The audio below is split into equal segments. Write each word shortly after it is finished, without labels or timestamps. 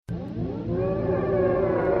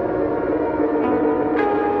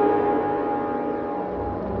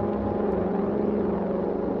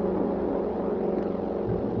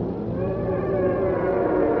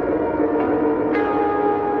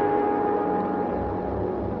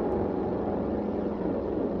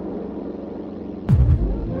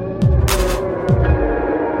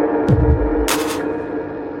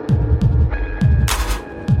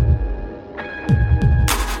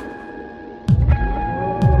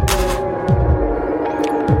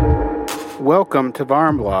Welcome to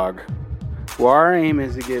Varnblog, where our aim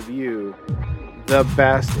is to give you the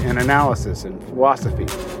best in analysis in philosophy,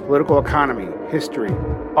 political economy, history,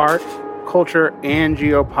 art, culture, and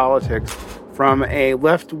geopolitics from a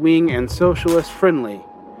left-wing and socialist-friendly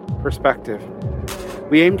perspective.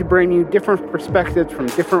 We aim to bring you different perspectives from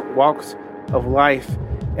different walks of life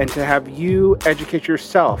and to have you educate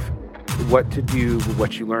yourself what to do with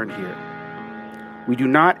what you learn here. We do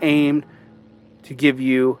not aim to give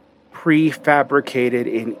you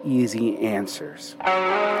prefabricated and easy answers.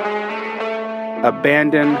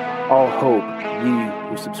 Abandon all hope, ye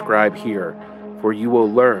who subscribe here, for you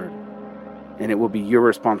will learn, and it will be your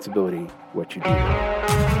responsibility what you do.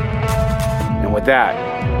 And with that,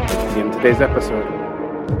 let's begin today's episode.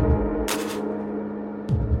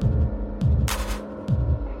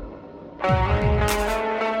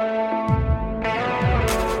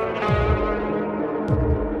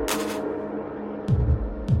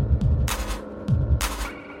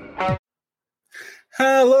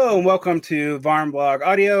 Hello and welcome to Varnblog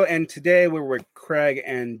Audio, and today we're with Craig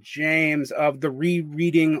and James of the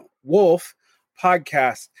Rereading Wolf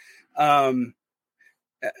podcast. As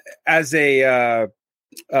a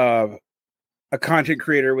content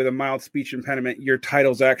creator with a mild speech impediment, your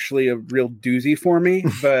title's actually a real doozy for me,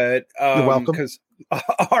 but you're welcome, because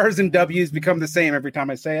R's and W's become the same every time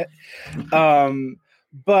I say it.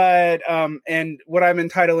 And what I'm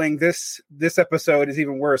entitling this episode is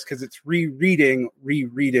even worse because it's rereading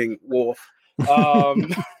Wolf. But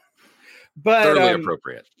totally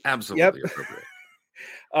appropriate. Absolutely appropriate.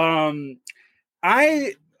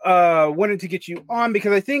 I wanted to get you on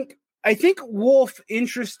because I think Wolf,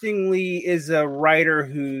 interestingly, is a writer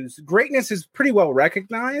whose greatness is pretty well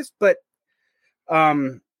recognized, but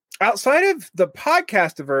outside of the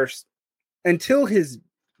podcastiverse, until his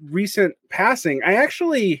recent passing, I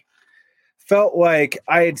actually felt like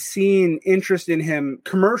I had seen interest in him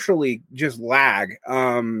commercially just lag.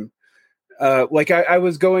 Like I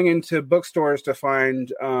was going into bookstores to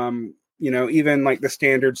find, even like the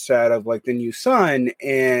standard set of like the New Sun,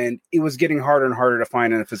 and it was getting harder and harder to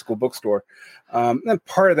find in a physical bookstore. And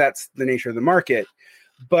part of that's the nature of the market,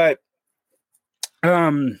 but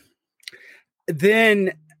then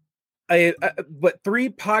but three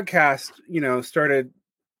podcasts, started,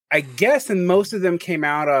 I guess, and most of them came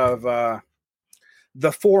out of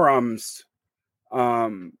the forums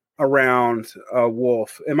around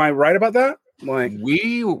Wolf. Am I right about that? Like,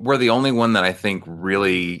 we were the only one that I think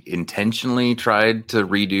really intentionally tried to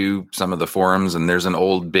redo some of the forums. And there's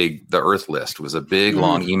the Earth list was a big,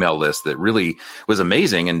 long email list that really was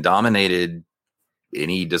amazing and dominated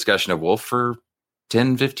any discussion of Wolf for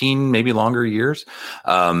 10, 15, maybe longer years.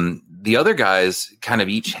 The other guys kind of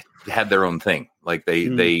each had their own thing. Like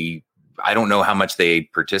they, I don't know how much they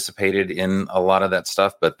participated in a lot of that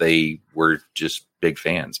stuff, but they were just big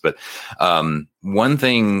fans. But one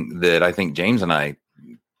thing that I think James and I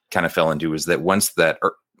kind of fell into is that once that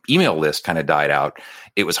email list kind of died out,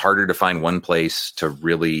 it was harder to find one place to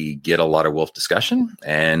really get a lot of Wolf discussion.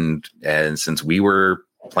 And since we were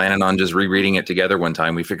planning on just rereading it together one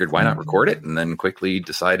time, we figured why not record it, and then quickly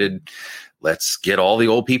decided, let's get all the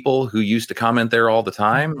old people who used to comment there all the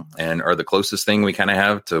time and are the closest thing we kind of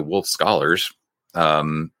have to Wolf scholars.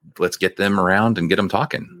 Let's get them around and get them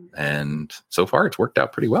talking. And so far it's worked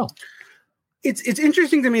out pretty well. It's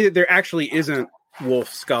interesting to me that there actually isn't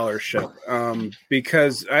Wolf scholarship,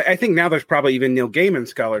 because I think now there's probably even Neil Gaiman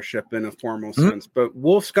scholarship in a formal sense, but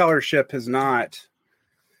Wolf scholarship has not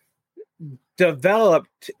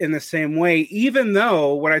developed in the same way, even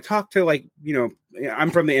though when I talk to, like,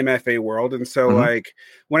 I'm from the MFA world, and so like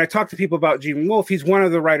when I talk to people about Gene Wolfe, he's one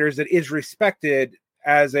of the writers that is respected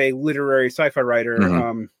as a literary sci-fi writer.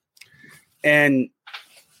 And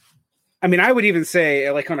I mean, I would even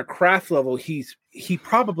say, like, on a craft level, he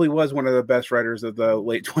probably was one of the best writers of the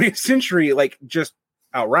late 20th century, like, just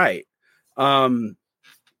outright. And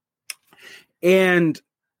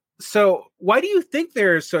so why do you think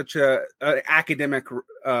there's such a academic,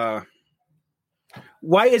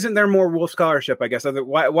 why isn't there more Wolf scholarship, I guess?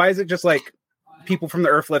 Why is it just like people from the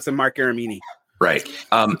Earthlets and Mark Aramini? Right.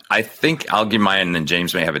 I think I'll give mine, and then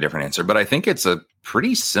James may have a different answer, but I think it's a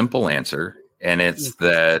pretty simple answer. And it's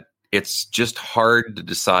that it's just hard to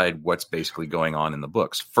decide what's basically going on in the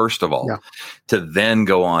books, first of all, to then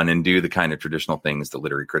go on and do the kind of traditional things that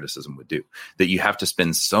literary criticism would do, that you have to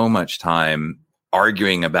spend so much time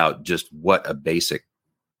arguing about just what a basic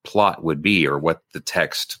plot would be or what the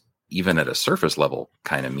text, even at a surface level,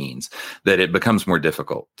 kind of means, that it becomes more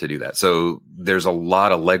difficult to do that. So there's a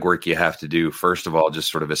lot of legwork you have to do. First of all,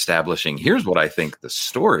 just sort of establishing, here's what I think the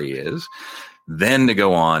story is. then to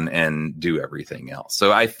go on and do everything else.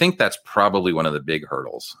 So I think that's probably one of the big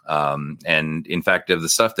hurdles. And in fact, of the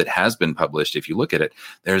stuff that has been published, if you look at it,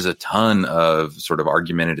 there's a ton of sort of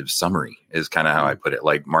argumentative summary is kind of how I put it.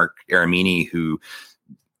 Like Mark Aramini, who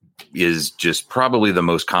is just probably the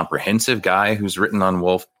most comprehensive guy who's written on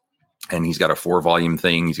Woolf. And he's got a 4-volume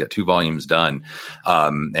thing. He's got 2 volumes done,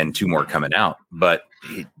 and 2 more coming out. But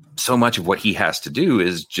so much of what he has to do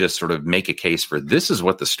is just sort of make a case for this is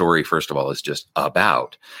what the story, first of all, is just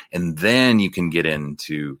about. And then you can get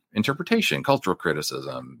into interpretation, cultural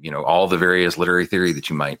criticism, all the various literary theory that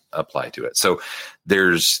you might apply to it. So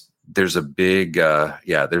there's a big,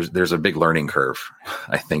 there's a big learning curve,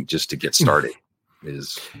 I think, just to get started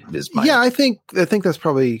is my. Yeah, I think that's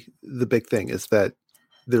probably the big thing is that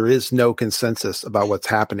there is no consensus about what's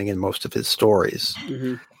happening in most of his stories.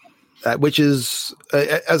 Mm-hmm. Which is,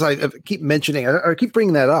 as I keep mentioning, I keep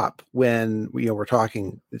bringing that up when we're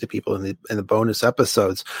talking to people in the bonus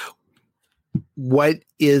episodes. What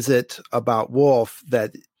is it about Woolf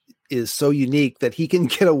that is so unique that he can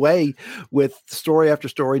get away with story after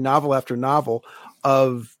story, novel after novel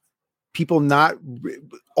of people not?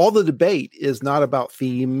 All the debate is not about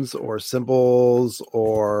themes or symbols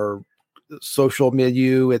or social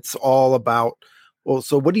milieu. It's all about, well,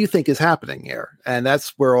 so what do you think is happening here? And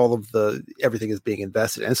that's where all of everything is being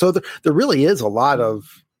invested. And so there really is a lot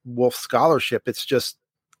of Woolf scholarship. It's just,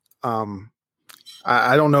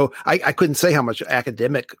 I don't know. I couldn't say how much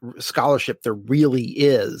academic scholarship there really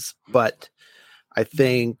is, but I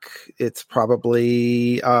think it's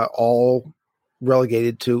probably all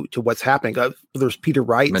relegated to what's happening. There's Peter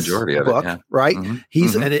Wright's majority of book, it, yeah. Right?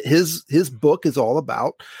 Mm-hmm. And his book is all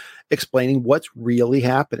about explaining what's really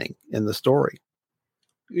happening in the story.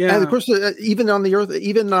 Yeah, and of course, even on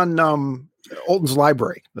Olton's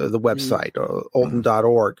library, the website,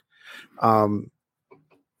 olton.org,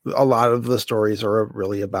 a lot of the stories are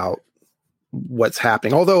really about what's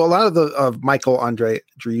happening. Although a lot of Michael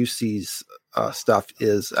Andriussi's stuff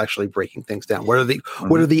is actually breaking things down. What are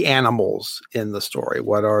the animals in the story?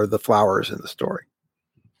 What are the flowers in the story?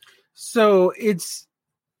 So it's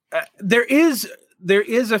there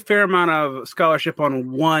is a fair amount of scholarship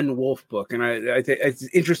on one Woolf book, and I think it's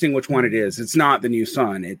interesting which one it is. It's not The New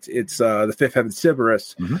Sun. It's The Fifth Heaven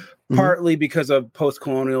Sybaris, partly because of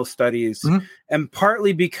post-colonial studies, and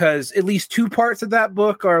partly because at least 2 parts of that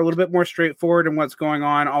book are a little bit more straightforward in what's going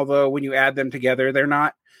on, although when you add them together, they're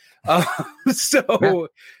not. That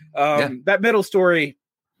middle story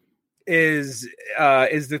is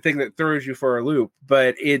the thing that throws you for a loop,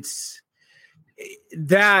 but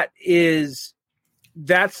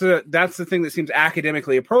that's the thing that seems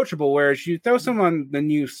academically approachable. Whereas you throw someone The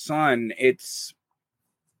New Sun, it's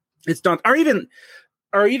done, or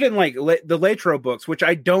even like the Latro books, which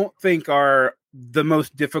I don't think are the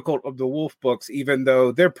most difficult of the Woolf books, even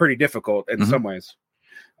though they're pretty difficult in some ways.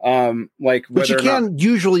 But you can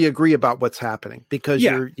usually agree about what's happening because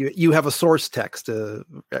you have a source text to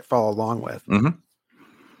follow along with. Mm-hmm.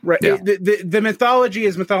 Right. Yeah. The mythology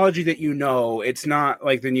is mythology that it's not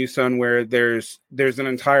like The New Sun where there's an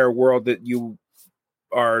entire world that you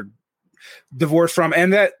are divorced from,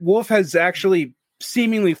 and that Woolf has actually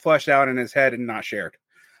seemingly fleshed out in his head and not shared.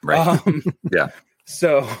 Right. Yeah.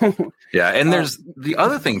 So yeah, and there's the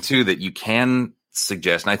other thing too that you can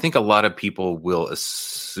suggest, and I think a lot of people will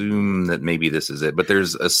assume that maybe this is it, but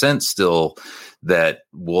there's a sense still that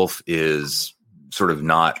Woolf is sort of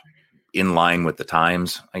not in line with the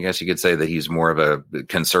times. I guess you could say that he's more of a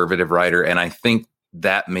conservative writer. And I think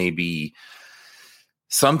that may be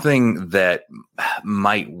something that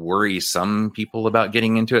might worry some people about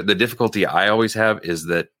getting into it. The difficulty I always have is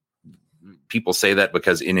that people say that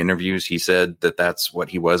because in interviews he said that that's what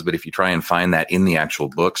he was. But if you try and find that in the actual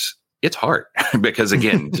books, it's hard because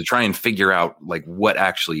again, to try and figure out like what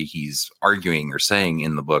actually he's arguing or saying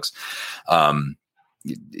in the books,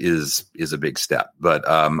 is a big step. But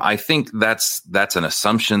I think that's an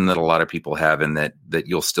assumption that a lot of people have, and that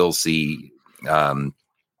you'll still see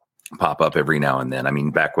pop up every now and then. I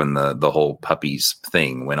mean, back when the whole puppies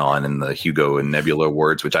thing went on in the Hugo and Nebula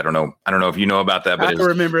Awards, which I don't know if you know about that, but I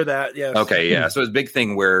remember that. Yes. Okay. Yeah. So it's a big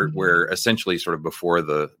thing where essentially sort of before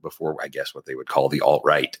I guess what they would call the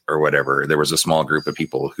alt-right or whatever, there was a small group of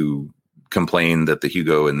people who complained that the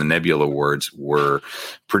Hugo and the Nebula Awards were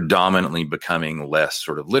predominantly becoming less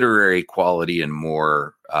sort of literary quality and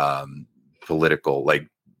more political,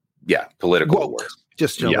 political woke. Awards.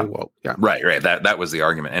 Just generally woke. Yeah. Right. That was the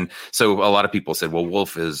argument. And so a lot of people said, well,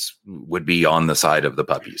 Woolf would be on the side of the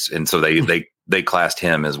puppies. And so they classed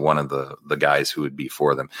him as one of the guys who would be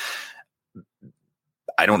for them.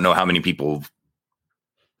 I don't know how many people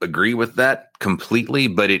agree with that completely,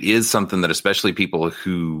 but it is something that especially people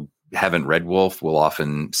who haven't read Wolfe will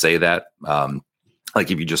often say that. Like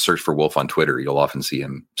if you just search for Wolfe on Twitter, you'll often see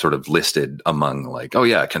him sort of listed among like, oh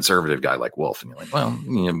yeah, a conservative guy like Wolfe. And you're like, well,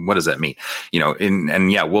 what does that mean? And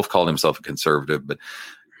yeah, Wolfe called himself a conservative, but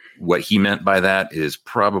what he meant by that is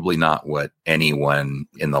probably not what anyone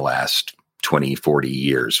in the last 20, 40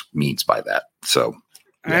 years means by that. So,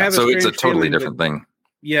 yeah. So it's a totally different thing.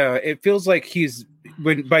 Yeah. It feels like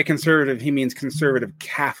by conservative, he means conservative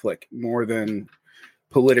Catholic more than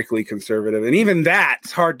politically conservative, and even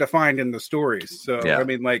that's hard to find in the stories. So I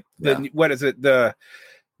mean, like what is it? The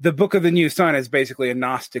Book of the New Sun is basically a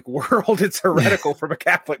Gnostic world. It's heretical from a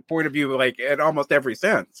Catholic point of view, like in almost every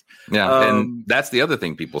sense. Yeah, and that's the other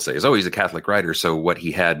thing people say is, oh, he's a Catholic writer, so what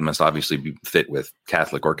he had must obviously be fit with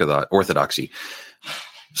Catholic orthodoxy.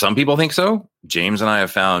 Some people think so. James and I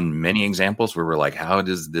have found many examples where we're like, how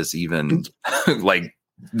does this even like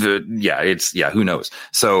who knows?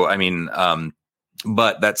 So I mean.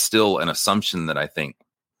 But that's still an assumption that I think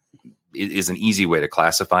is an easy way to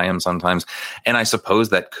classify him sometimes. And I suppose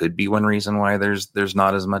that could be one reason why there's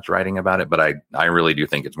not as much writing about it. But I really do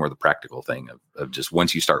think it's more the practical thing of just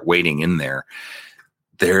once you start wading in there,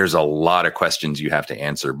 there's a lot of questions you have to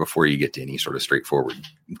answer before you get to any sort of straightforward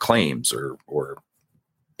claims or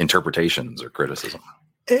interpretations or criticism.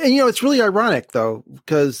 And it's really ironic, though,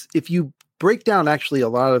 because if you break down actually a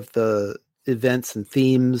lot of the events and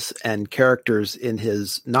themes and characters in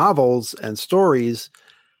his novels and stories,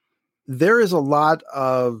 there is a lot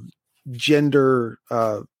of gender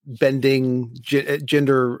bending,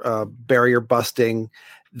 gender barrier busting,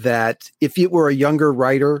 that if it were a younger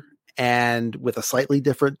writer and with a slightly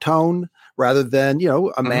different tone, rather than,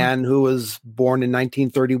 a man who was born in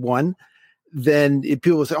 1931, then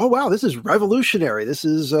people would say, oh, wow, this is revolutionary. This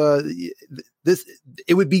is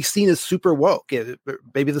it would be seen as super woke.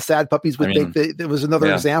 Maybe the Sad Puppies would think that there was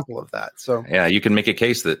another example of that. So yeah, you can make a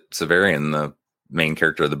case that Severian, the main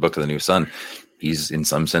character of the Book of the New Sun, he's in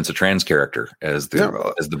some sense a trans character as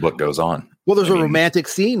the book goes on. Well, there's a romantic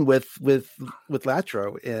scene with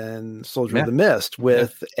Latro in Soldier of the Mist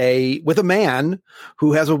with a man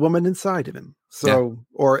who has a woman inside of him. So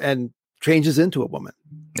and changes into a woman.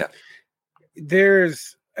 Yeah.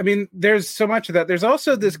 There's so much of that. There's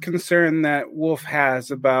also this concern that Wolfe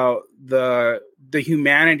has about the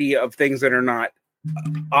humanity of things that are not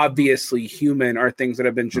obviously human, or things that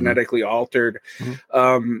have been genetically altered.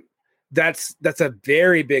 Mm-hmm. That's a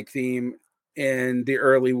very big theme in the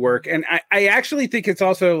early work. And I actually think it's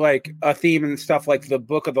also like a theme in stuff like the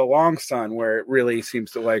Book of the Long Sun, where it really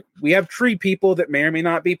seems to like, we have tree people that may or may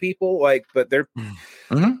not be people, like, but they're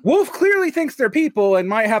Wolfe clearly thinks they're people and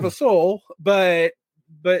might have a soul, but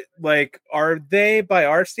like, are they by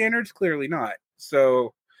our standards? Clearly not.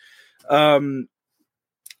 So, but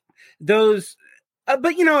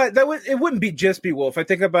it wouldn't be just be Wolfe. I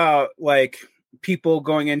think about like people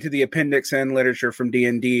going into the Appendix N literature from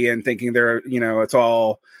D&D and thinking it's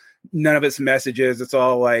all, none of its messages. It's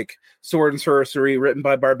all like sword and sorcery written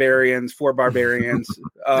by barbarians for barbarians.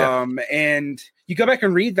 And you go back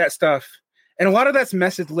and read that stuff, and a lot of that's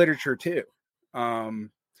message literature too.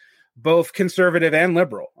 Both conservative and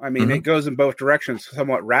liberal. I mean, it goes in both directions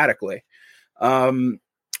somewhat radically. And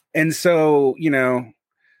so,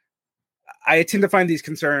 I tend to find these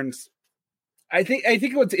concerns. I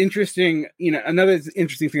think what's interesting, another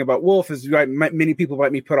interesting thing about Wolfe is many people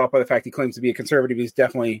might be put off by the fact he claims to be a conservative. He's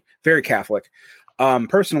definitely very Catholic.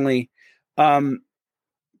 Personally, when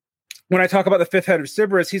I talk about The Fifth Head of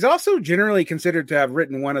Sybaris, he's also generally considered to have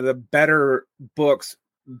written one of the better books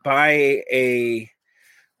by a,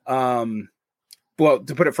 to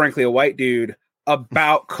put it frankly, a white dude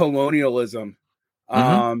about colonialism,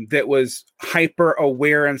 that was hyper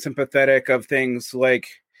aware and sympathetic of things like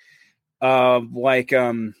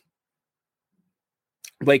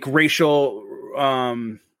racial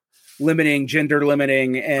limiting, gender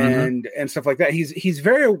limiting, and stuff like that. He's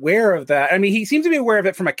very aware of that. I mean, he seems to be aware of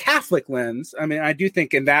it from a Catholic lens. I mean, I do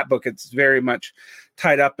think in that book it's very much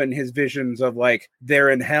tied up in his visions of like they're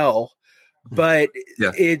in hell, but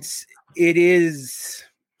it is.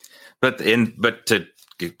 But to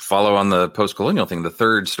follow on the post-colonial thing, the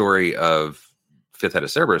third story of Fifth Head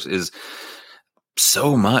of Cerberus is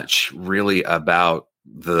so much really about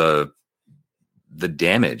the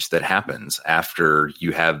damage that happens after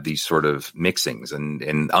you have these sort of mixings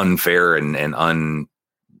and unfair and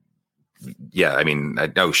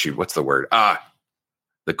what's the word?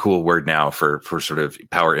 The cool word now for sort of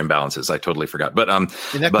power imbalances. I totally forgot,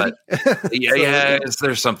 but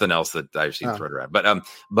there's something else that I've seen thrown around,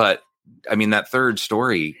 but I mean, that third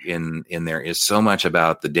story in there is so much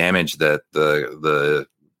about the damage that the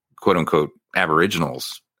quote unquote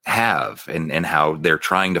Aboriginals have, and how they're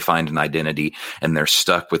trying to find an identity, and they're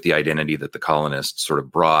stuck with the identity that the colonists sort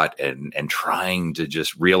of brought, and trying to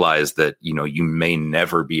just realize that, you know, you may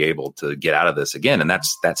never be able to get out of this again. And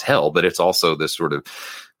that's hell, but it's also this sort of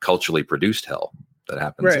culturally produced hell that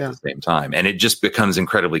happens at the same time. And it just becomes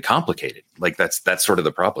incredibly complicated. Like that's sort of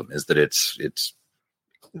the problem, is that it's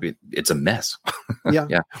a mess.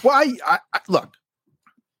 Yeah. Well, I look,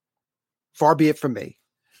 far be it from me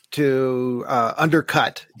to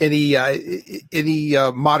undercut any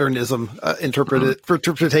modernism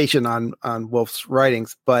interpretation on Woolf's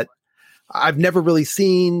writings, but I've never really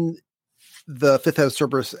seen the Fifth Head of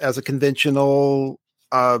Cerberus as a conventional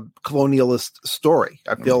colonialist story.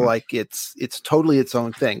 I feel like it's totally its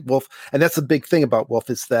own thing. Woolf, and that's the big thing about Woolf,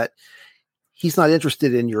 is that he's not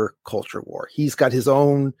interested in your culture war. He's got his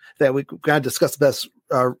own, that we kind of discussed this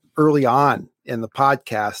early on in the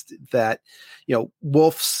podcast, that, you know,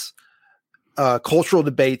 Woolf's cultural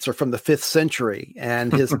debates are from the 5th century,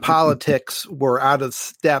 and his politics were out of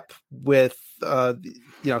step with,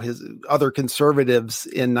 his other conservatives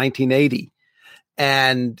in 1980.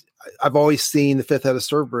 And I've always seen the Fifth Head of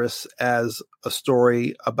Cerberus as a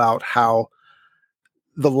story about how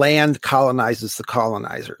the land colonizes the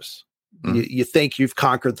colonizers. You think you've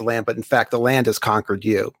conquered the land, but in fact, the land has conquered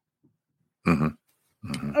you.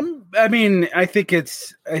 I mean, I think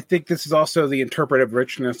this is also the interpretive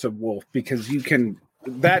richness of Woolf, because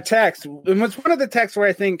that text, and it's one of the texts where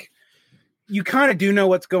I think you kind of do know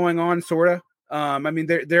what's going on, sort of. I mean,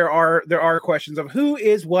 there are questions of who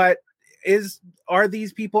is what. Are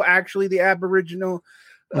these people actually the Aboriginal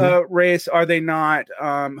race? Are they not?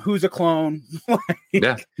 Who's a clone? But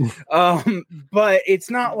it's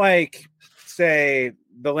not like, say,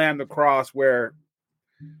 The Land of the Cross, where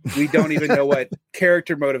we don't even know what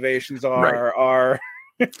character motivations are.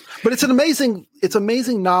 But it's an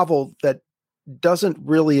amazing novel that doesn't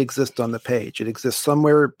really exist on the page. It exists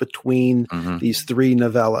somewhere between these 3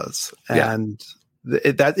 novellas, and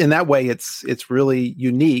that in that way, it's really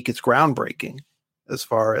unique. It's groundbreaking as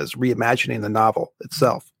far as reimagining the novel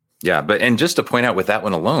itself. Yeah, and just to point out with that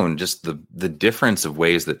one alone, just the difference of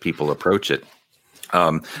ways that people approach it.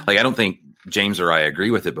 Like, I don't think James or I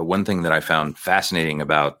agree with it, but one thing that I found fascinating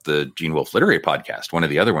about the Gene Wolfe Literary Podcast, one of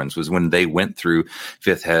the other ones, was when they went through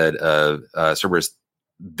Fifth Head of Cerberus,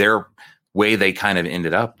 their way they kind of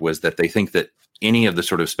ended up was that they think that any of the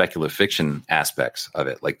sort of speculative fiction aspects of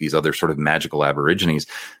it, like these other sort of magical Aborigines,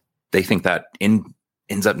 they think that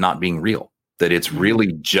ends up not being real. That it's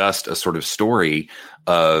really just a sort of story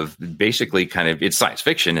of basically kind of, it's science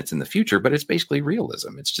fiction, it's in the future, but it's basically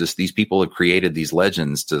realism. It's just these people have created these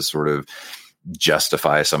legends to sort of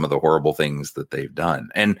justify some of the horrible things that they've done.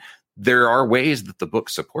 And there are ways that the book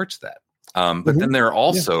supports that. But then there are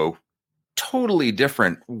also totally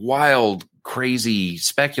different, wild, crazy,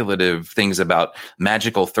 speculative things about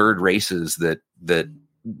magical third races that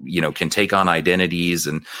can take on identities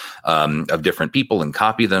and of different people and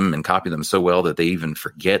copy them so well that they even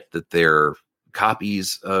forget that they're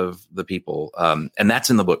copies of the people. And that's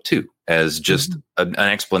in the book too, as just an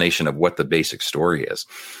explanation of what the basic story is.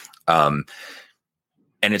 And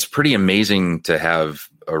it's pretty amazing to have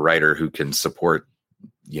a writer who can support,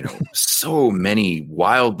 so many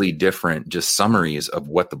wildly different just summaries of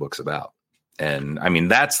what the book's about. And I mean,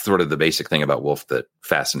 that's sort of the basic thing about Woolf that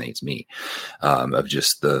fascinates me, of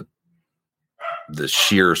just the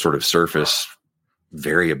sheer sort of surface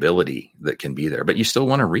variability that can be there, but you still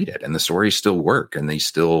want to read it, and the stories still work, and they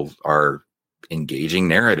still are engaging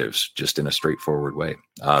narratives just in a straightforward way.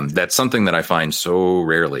 That's something that I find so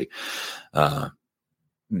rarely,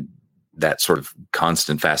 that sort of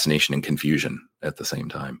constant fascination and confusion at the same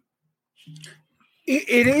time.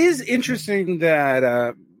 It is interesting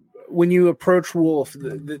that, when you approach Woolf,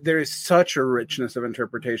 there is such a richness of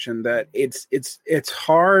interpretation that it's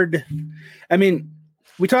hard. I mean,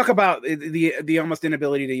 we talk about the almost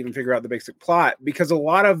inability to even figure out the basic plot, because a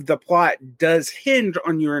lot of the plot does hinge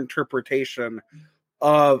on your interpretation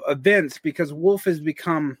of events, because Woolf has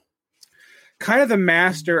become kind of the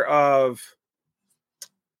master of,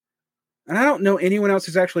 and I don't know anyone else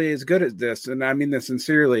who's actually as good at this, and I mean this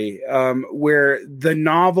sincerely, where the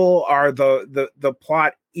novel or the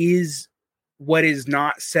plot is what is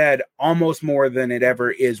not said almost more than it ever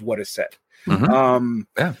is what is said.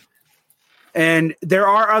 And there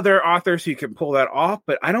are other authors who can pull that off,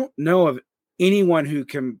 but I don't know of anyone who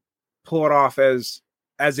can pull it off as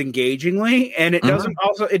engagingly. And it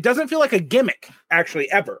doesn't feel like a gimmick actually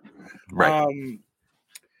ever. Right.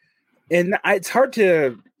 And it's hard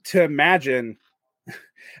to imagine.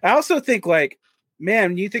 I also think, like,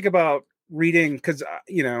 man, when you think about reading, because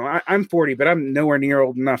I'm 40, but I'm nowhere near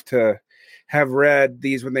old enough to have read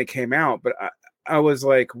these when they came out. But I was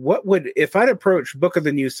like, what would, if I'd approached Book of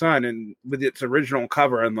the New Sun and with its original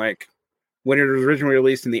cover and like when it was originally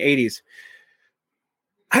released in the 80s,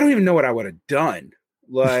 I don't even know what I would have done.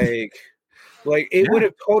 Like it would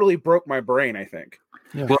have totally broke my brain, I think.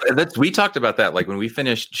 Yeah. Well, we talked about that. Like when we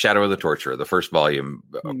finished Shadow of the Torturer, the first volume,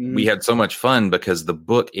 we had so much fun because the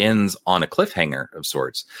book ends on a cliffhanger of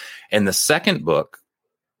sorts. And the second book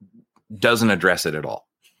doesn't address it at all.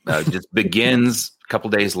 Just begins a couple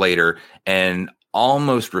days later and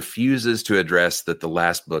almost refuses to address that the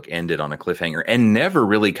last book ended on a cliffhanger and never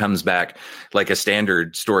really comes back like a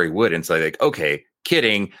standard story would and say like, okay,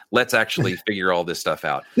 kidding, let's actually figure all this stuff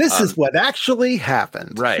out. This is what actually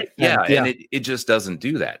happened. Right. Yeah. And it just doesn't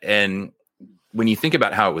do that. And when you think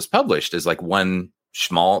about how it was published as like one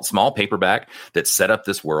small paperback that set up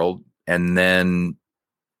this world, and then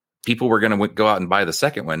people were going to go out and buy the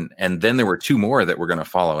second one. And then there were two more that were going to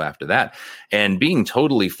follow after that. And being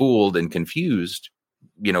totally fooled and confused,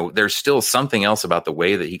 there's still something else about the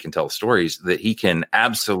way that he can tell stories that he can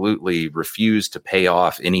absolutely refuse to pay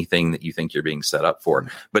off anything that you think you're being set up for,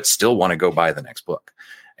 but still want to go buy the next book.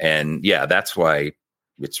 And that's why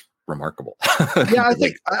it's remarkable. Yeah, I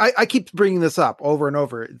think I keep bringing this up over and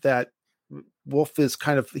over that Wolfe is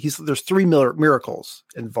there's three miracles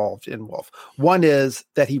involved in Wolfe. One is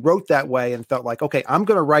that he wrote that way and felt like, okay, I'm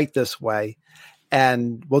going to write this way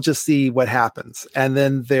and we'll just see what happens. And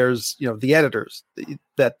then there's, the editors,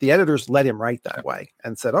 that the editors let him write that way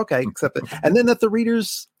and said, okay, accept it. And then that the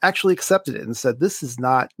readers actually accepted it and said, this is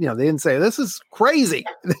not, they didn't say, this is crazy.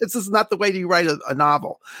 This is not the way you write a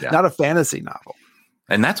novel, not a fantasy novel.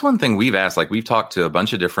 And that's one thing we've asked, like we've talked to a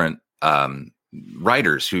bunch of different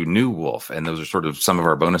writers who knew Wolfe, and those are sort of some of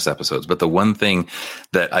our bonus episodes. But the one thing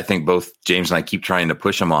that I think both James and I keep trying to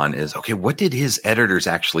push him on is, okay, what did his editors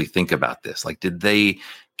actually think about this? Like, did they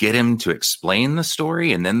get him to explain the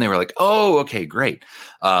story? And then they were like, oh, okay, great.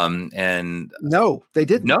 And no, they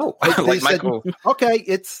didn't. No, they like said, Michael. Okay,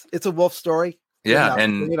 it's a Wolfe story. Yeah,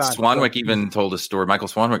 and Swanwick even told a story. Michael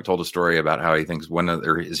Swanwick told a story about how he thinks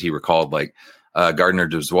as he recalled, like, Gardner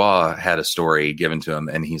Dozois had a story given to him,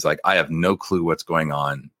 and he's like, I have no clue what's going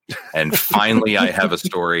on. And finally, I have a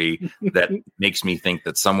story that makes me think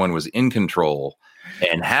that someone was in control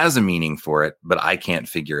and has a meaning for it, but I can't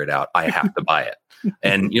figure it out. I have to buy it.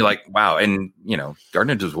 And you're like, wow. And,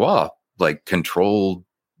 Gardner Dozois, like, controlled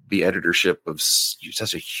the editorship of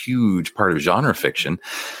such a huge part of genre fiction.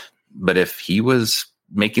 But if he was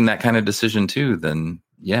making that kind of decision too, then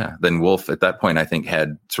Wolfe at that point, I think,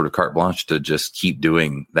 had sort of carte blanche to just keep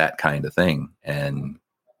doing that kind of thing and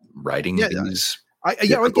writing these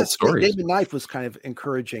stories. David Knife was kind of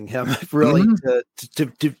encouraging him really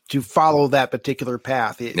to follow that particular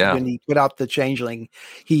path. When he put out The Changeling,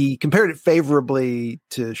 he compared it favorably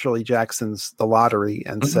to Shirley Jackson's The Lottery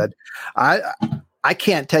and said, I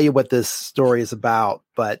can't tell you what this story is about,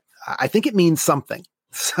 but I think it means something.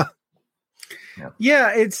 So,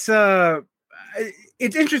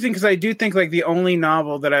 it's interesting because I do think like the only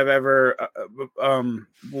novel that I've ever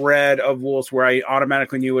read of Wolfe's where I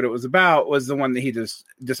automatically knew what it was about was the one that he just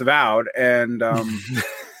disavowed, and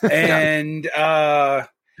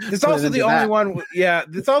it's also the only one. Yeah,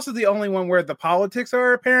 it's also the only one where the politics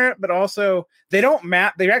are apparent, but also they don't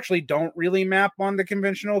map. They actually don't really map on the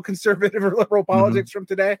conventional conservative or liberal politics from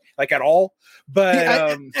today, like at all.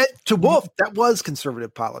 But to Wolfe, that was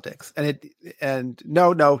conservative politics, and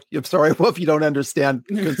no, I'm sorry, Wolfe, you don't understand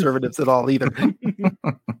conservatives at all either.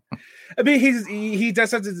 I mean, he does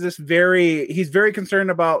have this he's very concerned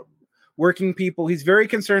about working people. He's very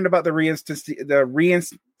concerned about the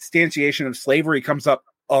reinstantiation of slavery. Comes up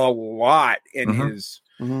a lot in his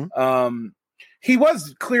he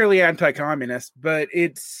was clearly anti-communist, but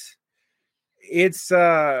he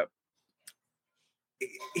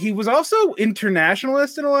was also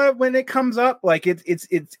internationalist in a lot of, when it comes up, like it's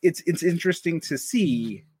interesting to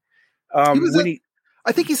see. I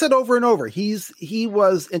think he said over and over, he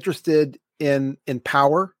was interested in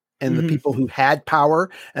power and the people who had power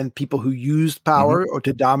and people who used power or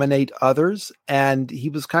to dominate others. And he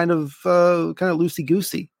was kind of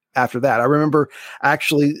loosey-goosey after that. I remember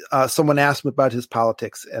actually someone asked him about his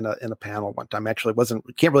politics in a panel one time. Actually,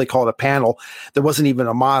 can't really call it a panel. There wasn't even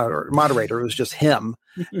a moderator. It was just him.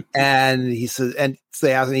 And he said, and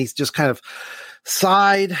they asked, and he just kind of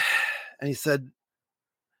sighed and he said,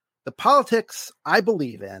 the politics I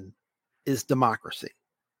believe in is democracy.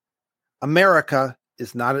 America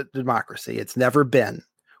is not a democracy. It's never been.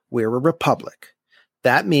 We're a republic.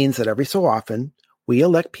 That means that every so often we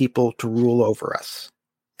elect people to rule over us.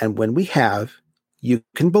 And when we have, you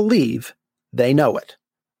can believe they know it.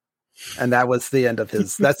 And that was the end of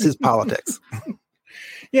that's his politics.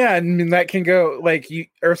 Yeah, I mean that can go like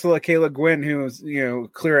Ursula K. Le Guin, who is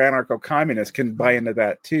clear anarcho-communist, can buy into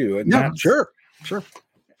that too. And yeah, sure.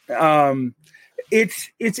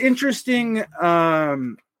 It's interesting how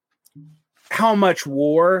much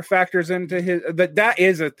war factors into his. That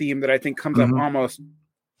is a theme that I think comes up almost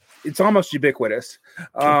ubiquitous.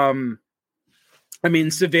 Sure. I mean,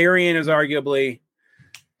 Severian is arguably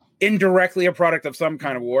indirectly a product of some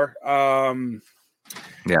kind of war. And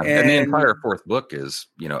the entire fourth book is,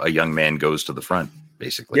 a young man goes to the front,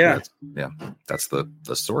 basically. Yeah. That's the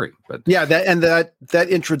story. But that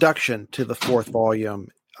introduction to the fourth volume,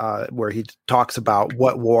 where he talks about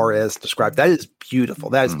what war is described, that is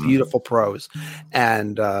beautiful. That is beautiful prose.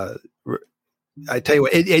 And I tell you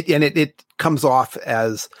what, it comes off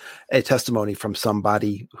as a testimony from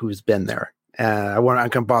somebody who's been there. And I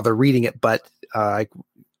not going to bother reading it, but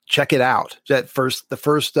check it out. The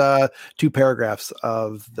first 2 paragraphs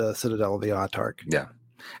of the Citadel of the Autarch. Yeah.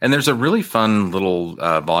 And there's a really fun little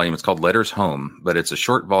volume. It's called Letters Home, but it's a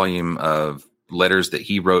short volume of letters that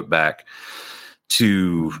he wrote back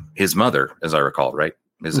to his mother, as I recall, right?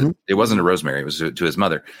 It wasn't to Rosemary, it was to his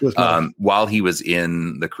mother, while he was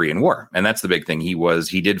in the Korean War. And that's the big thing.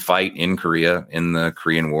 He did fight in Korea in the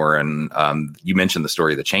Korean War. And you mentioned the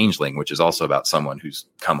story of the Changeling, which is also about someone who's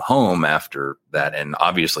come home after that and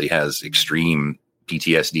obviously has extreme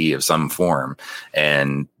PTSD of some form,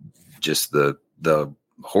 and just the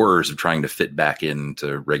horrors of trying to fit back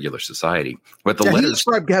into regular society. But he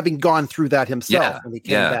described having gone through that himself when he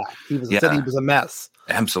came back. He said he was a mess.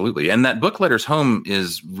 Absolutely. And that book Letters Home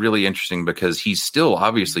is really interesting because he's still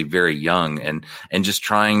obviously very young and just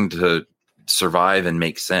trying to survive and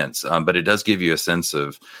make sense. But it does give you a sense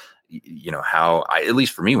of, how at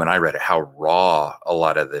least for me, when I read it, how raw a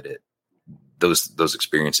lot of those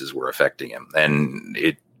experiences were affecting him. And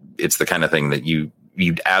it's the kind of thing that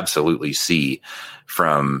you'd absolutely see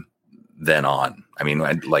from then on. I mean,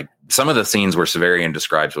 like some of the scenes where Severian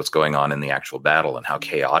describes what's going on in the actual battle and how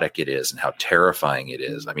chaotic it is and how terrifying it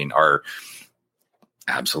is, I mean, are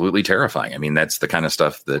absolutely terrifying. I mean, that's the kind of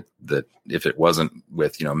stuff that if it wasn't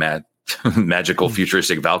with, magical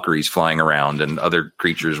futuristic Valkyries flying around and other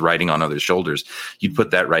creatures riding on other shoulders, you'd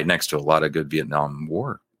put that right next to a lot of good Vietnam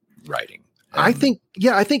War writing. I think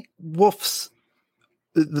Wolf's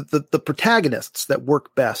the protagonists that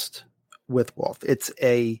work best with Wolf, it's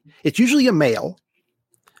usually a male,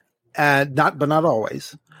 and not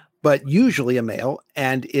always, but usually a male,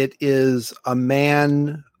 and it is a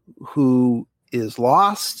man who is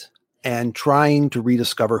lost and trying to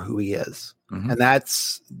rediscover who he is. And that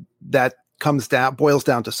boils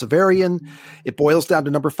down to Severian. It boils down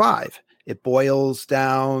to number 5. It boils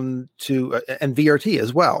down to and VRT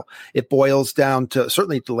as well. It boils down to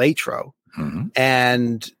certainly to Latro.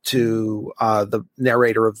 And to the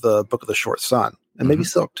narrator of the Book of the Short Sun, and maybe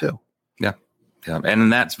Silk too. Yeah.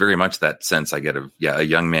 And that's very much that sense I get of a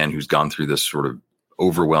young man who's gone through this sort of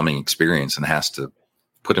overwhelming experience and has to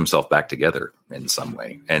put himself back together in some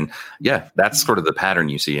way. And that's sort of the pattern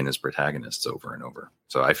you see in his protagonists over and over.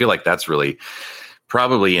 So I feel like that's really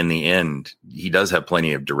probably in the end, he does have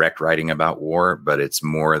plenty of direct writing about war, but it's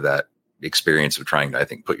more that experience of trying to, I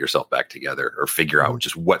think, put yourself back together or figure out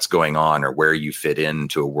just what's going on or where you fit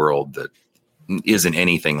into a world that isn't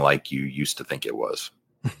anything like you used to think it was.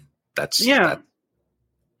 That's he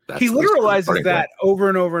literalizes that over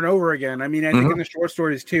and over and over again. I mean, I think in the short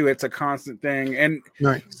stories too, it's a constant thing. And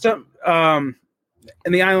some in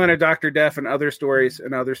the Island of Dr. Death and other stories,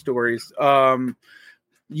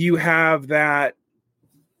 you have that.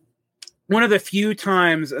 One of the few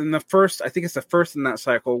times in the first, I think it's the first in that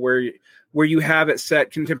cycle where you have it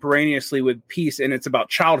set contemporaneously with peace, and it's about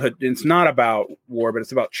childhood. It's not about war, but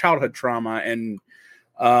it's about childhood trauma and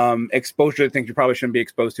exposure to things you probably shouldn't be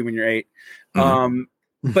exposed to when you're 8.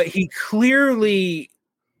 But he clearly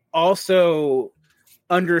also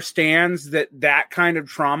understands that kind of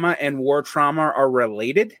trauma and war trauma are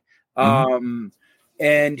related,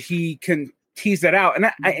 and he can tease that out.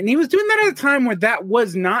 And he was doing that at a time where that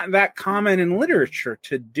was not that common in literature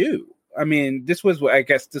to do. I mean, I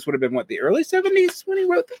guess this would have been the early 70s when he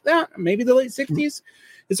wrote that, maybe the late 60s.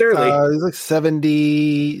 It's early. It was like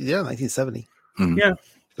 1970. Yeah.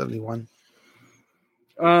 71.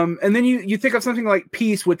 And then you think of something like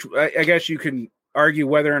Peace, which I guess you can argue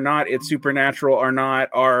whether or not it's supernatural or not,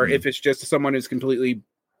 or if it's just someone who's completely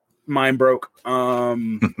mind broke. Of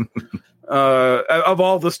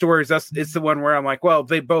all the stories, it's the one where I'm like, well,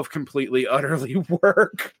 they both completely, utterly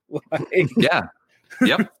work.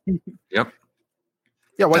 Yep. Yeah.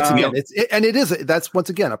 Once again, that's once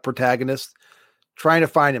again a protagonist trying to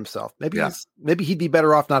find himself. Maybe he'd be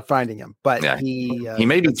better off not finding him. But he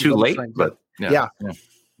may be too late. But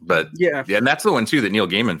But and that's the one too that Neil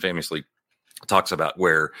Gaiman famously talks about,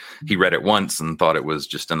 where he read it once and thought it was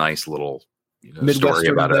just a nice little story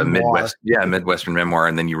about a Midwestern memoir,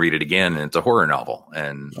 and then you read it again and it's a horror novel,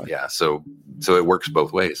 and so it works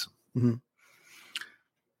both ways. Mm-hmm.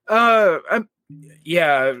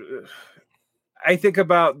 I think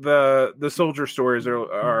about the soldier stories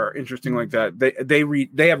are interesting like that.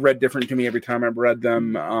 They have read different to me every time I've read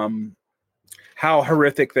them. How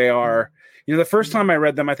horrific they are. The first time I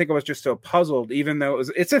read them, I think I was just so puzzled, even though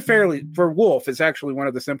it's a fairly, for Wolf, it's actually one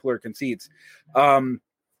of the simpler conceits.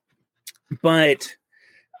 But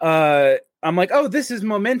I'm like, oh, this is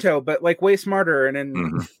Memento, but like way smarter and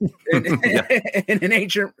in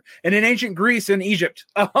in ancient Greece and Egypt.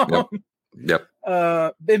 Yep.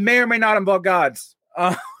 It may or may not involve gods.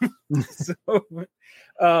 But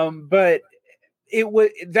it was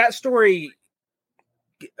that story.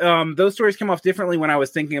 Those stories came off differently when I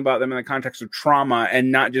was thinking about them in the context of trauma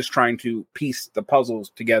and not just trying to piece the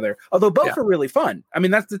puzzles together. Although both are really fun. I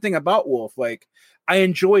mean, that's the thing about Wolf. Like, I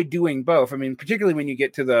enjoy doing both. I mean, particularly when you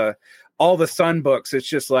get to all the Sun books, it's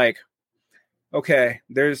just like, okay,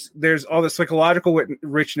 there's all the psychological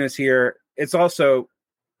richness here. It's also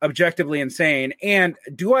objectively insane. And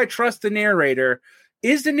do I trust the narrator?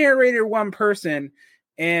 Is the narrator one person?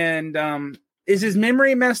 And is his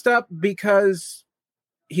memory messed up because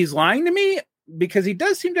he's lying to me? Because he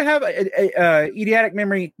does seem to have a idiotic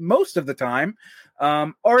memory most of the time.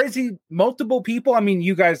 Or is he multiple people? I mean,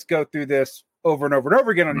 you guys go through this over and over and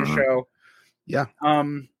over again on your show. Yeah.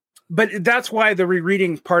 But that's why the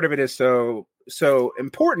rereading part of it is so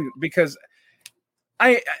important, because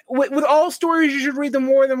with all stories, you should read them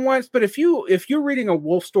more than once. But if you're reading a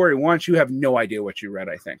Wolf story once, you have no idea what you read,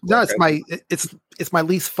 I think. No, it's my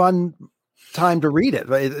least fun time to read it.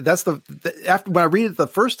 That's after when I read it the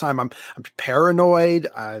first time, I'm paranoid.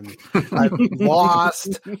 I'm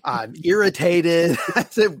lost. I'm irritated. I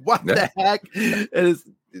said, "What the heck?"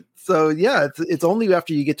 It's only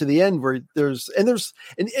after you get to the end where there's in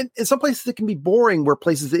some places it can be boring, where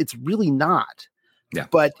places it's really not. Yeah.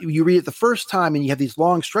 But you read it the first time and you have these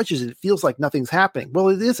long stretches and it feels like nothing's happening. Well,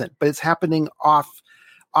 it isn't, but it's happening off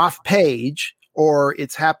page. Or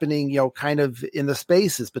it's happening, kind of in the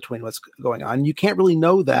spaces between what's going on. You can't really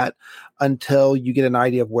know that until you get an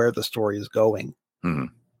idea of where the story is going. Mm-hmm.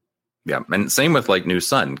 Yeah. And same with like New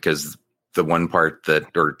Sun, because the one part there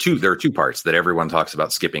are two parts that everyone talks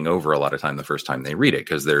about skipping over a lot of time the first time they read it,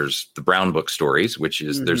 because there's the Brown Book stories, which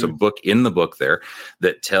is there's a book in the book there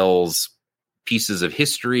that tells pieces of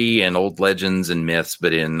history and old legends and myths,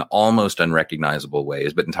 but in almost unrecognizable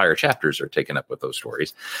ways. But entire chapters are taken up with those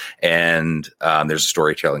stories. And there's a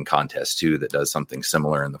storytelling contest too that does something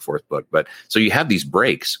similar in the fourth book. But so you have these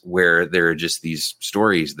breaks where there are just these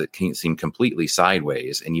stories that can seem completely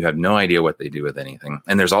sideways, and you have no idea what they do with anything.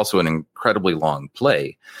 And there's also an incredibly long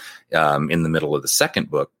play in the middle of the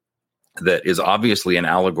second book that is obviously an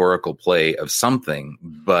allegorical play of something,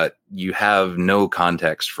 but you have no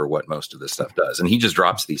context for what most of this stuff does. And he just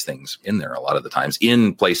drops these things in there a lot of the times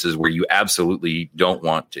in places where you absolutely don't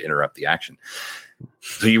want to interrupt the action.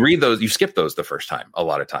 So you read those, you skip those the first time, a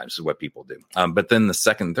lot of times is what people do. But then the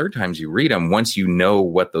second and third times you read them, once you know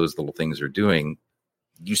what those little things are doing,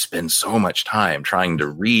 you spend so much time trying to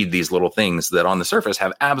read these little things that on the surface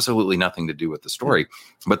have absolutely nothing to do with the story.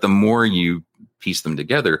 But the more you piece them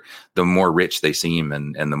together, the more rich they seem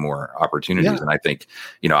and the more opportunities. Yeah. And I think,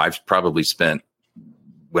 I've probably spent,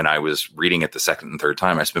 when I was reading it the second and third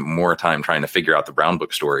time, I spent more time trying to figure out the Brown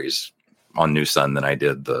Book stories on New Sun than I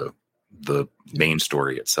did the main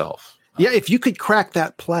story itself. Yeah. If you could crack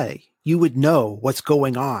that play, you would know what's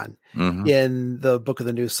going on in the Book of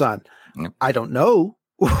the New Sun. Yep. I don't know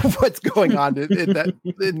what's going on in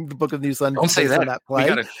the Book of New Sun. Don't say that. Play.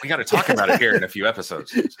 We got to talk about it here in a few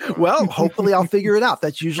episodes. So. Well, hopefully I'll figure it out.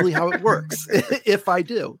 That's usually how it works. If I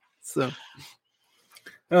do. So,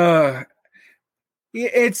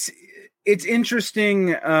 it's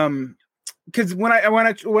interesting because when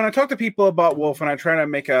I talk to people about Wolf and I try to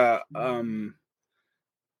make a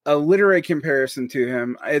literary comparison to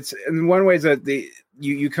him, it's in one way that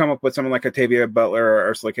you come up with someone like Octavia Butler or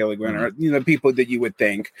Ursula K. Le Guin or people that you would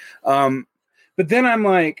think, but then I'm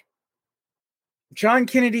like John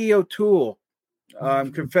Kennedy O'Toole,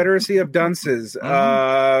 Confederacy of Dunces,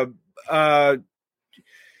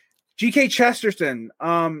 G.K. Chesterton,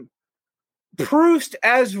 Proust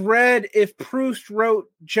as read if Proust wrote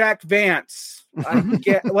Jack Vance. I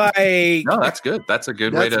get like no, that's good. That's a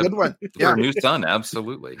good way to good one. For New Sun,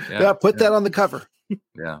 absolutely. Yeah, put that on the cover.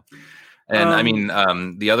 Yeah. And I mean,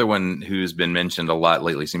 the other one who's been mentioned a lot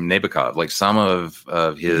lately seems Nabokov. Like some of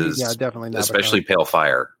his, definitely Nabokov. Especially Pale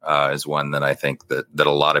Fire is one that I think that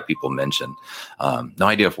a lot of people mention. No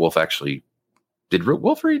idea if Wolf actually did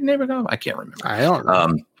Wolf read Nabokov. I can't remember. I don't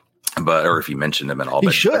know. But or if he mentioned them at all.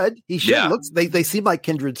 He should. Yeah. Looks, they seem like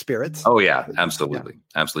kindred spirits. Oh yeah, absolutely,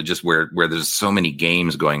 absolutely. Just where there's so many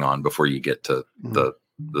games going on before you get to the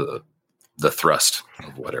thrust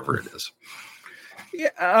of whatever it is.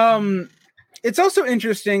 Yeah. It's also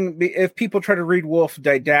interesting if people try to read Wolf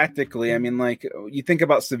didactically. I mean, like you think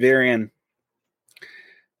about Severian.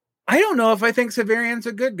 I don't know if I think Severian's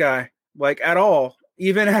a good guy, like at all.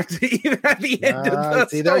 Even at the end of the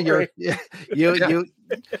story.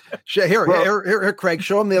 Here, Craig,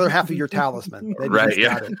 show him the other half of your talisman. Right,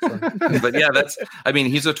 yeah. But yeah,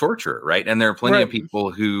 he's a torturer, right? And there are plenty of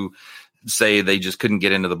people who say they just couldn't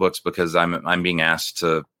get into the books because I'm being asked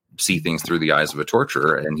to see things through the eyes of a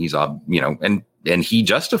torturer, and he's, and he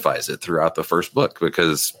justifies it throughout the first book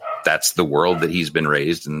because that's the world that he's been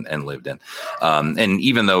raised and lived in. And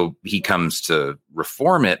even though he comes to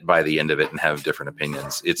reform it by the end of it and have different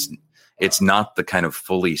opinions, it's not the kind of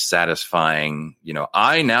fully satisfying,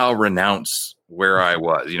 I now renounce where I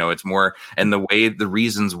was, it's more, and the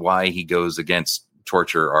reasons why he goes against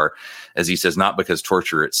torture are, as he says, not because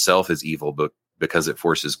torture itself is evil, but because it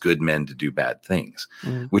forces good men to do bad things,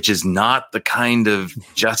 which is not the kind of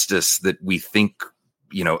justice that we think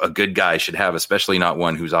a good guy should have, especially not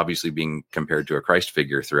one who's obviously being compared to a Christ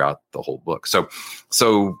figure throughout the whole book. So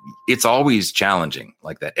it's always challenging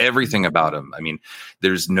like that. Everything about him. I mean,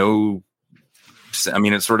 it's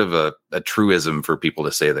sort of a truism for people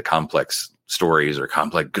to say that complex stories or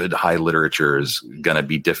complex good high literature is going to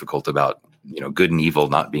be difficult about, good and evil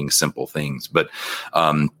not being simple things. But,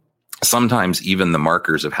 sometimes even the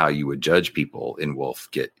markers of how you would judge people in Wolf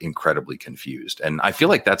get incredibly confused. And I feel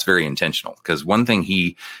like that's very intentional because one thing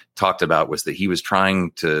he talked about was that he was trying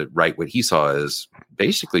to write what he saw as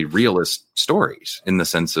basically realist stories in the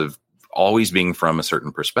sense of always being from a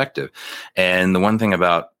certain perspective. And the one thing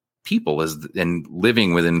about people is, and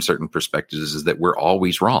living within certain perspectives, is that we're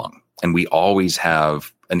always wrong and we always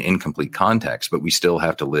have an incomplete context, but we still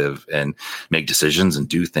have to live and make decisions and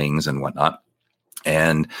do things and whatnot.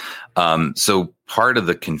 And so part of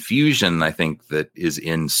the confusion, I think, that is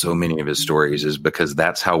in so many of his stories is because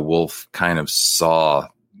that's how Wolf kind of saw,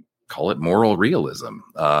 call it moral realism,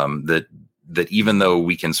 that even though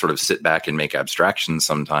we can sort of sit back and make abstractions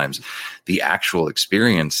sometimes, the actual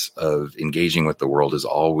experience of engaging with the world is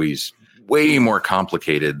always way more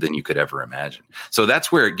complicated than you could ever imagine. So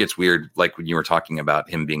that's where it gets weird, like when you were talking about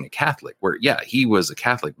him being a Catholic, where, yeah, he was a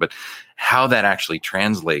Catholic, but how that actually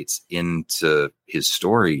translates into his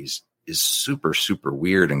stories is super, super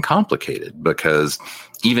weird and complicated because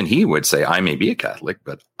even he would say, I may be a Catholic,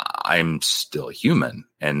 but I'm still human.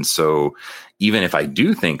 And so even if I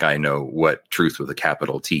do think I know what truth with a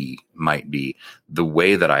capital T might be, the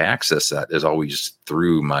way that I access that is always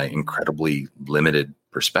through my incredibly limited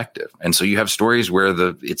perspective. And so you have stories where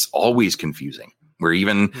it's always confusing, where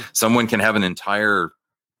even someone can have an entire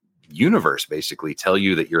universe basically tell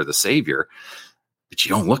you that you're the savior, but you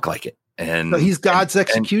don't look like it. And so he's God's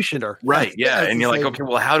executioner. Right. Yeah. And you're like, okay,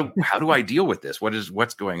 well, how do I deal with this?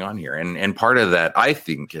 What's going on here? And part of that, I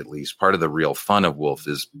think at least part of the real fun of Wolf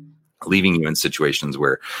is leaving you in situations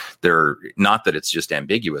where not that it's just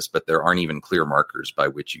ambiguous, but there aren't even clear markers by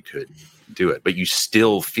which you could do it, but you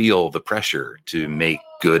still feel the pressure to make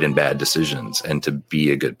good and bad decisions and to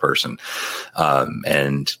be a good person.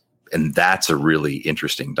 And that's a really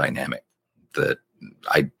interesting dynamic that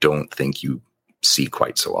I don't think you see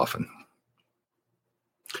quite so often.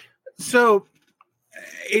 So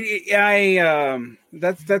I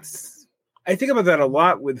think about that a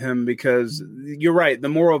lot with him because you're right. The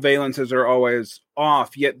moral valences are always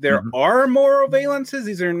off, yet there are moral valences.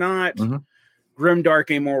 These are not grimdark,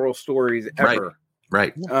 amoral stories ever.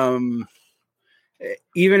 Right.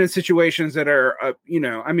 Even in situations that are,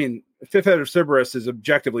 Fifth Head of Cerberus is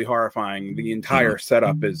objectively horrifying. The entire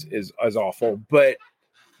setup is awful, but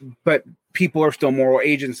people are still moral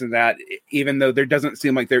agents in that, even though there doesn't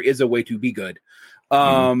seem like there is a way to be good.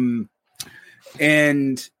 And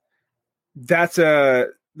it's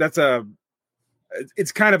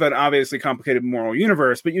kind of an obviously complicated moral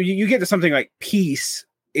universe, but you get to something like Peace,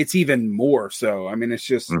 it's even more so. I mean, it's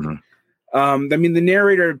just, the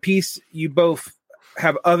narrator of Peace, you both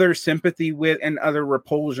have other sympathy with and other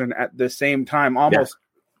repulsion at the same time,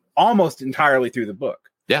 almost entirely through the book.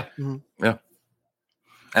 Yeah. Yeah.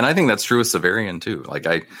 And I think that's true with Severian too. Like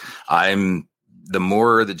I'm the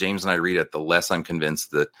more that James and I read it, the less I'm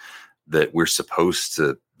convinced that we're supposed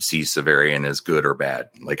to see Severian as good or bad.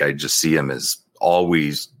 Like, I just see him as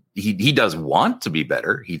always, he does want to be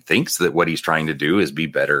better. He thinks that what he's trying to do is be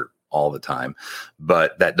better all the time,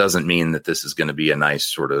 but that doesn't mean that this is going to be a nice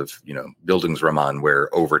sort of, Bildungsroman where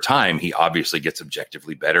over time he obviously gets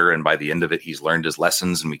objectively better, and by the end of it he's learned his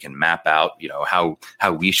lessons, and we can map out how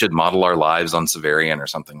we should model our lives on Severian or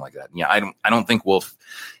something like that. Yeah, I don't think Woolf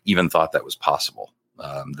even thought that was possible.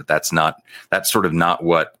 That's sort of not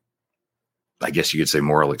what I guess you could say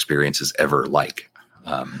moral experience is ever like.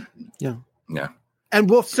 Yeah. And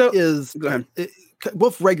Woolf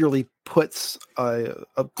regularly puts a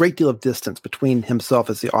great deal of distance between himself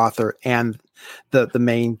as the author and the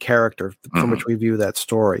main character from which we view that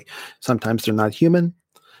story. Sometimes they're not human.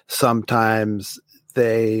 Sometimes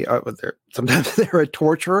they're a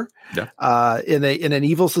torturer in an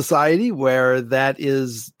evil society where that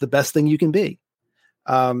is the best thing you can be.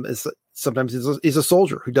 Sometimes he's a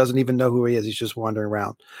soldier who doesn't even know who he is. He's just wandering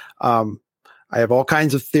around. I have all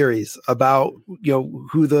kinds of theories about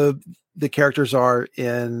who the characters are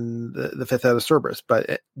in the Fifth Head of Cerberus,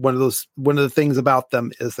 but one of the things about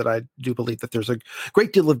them is that I do believe that there's a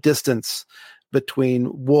great deal of distance between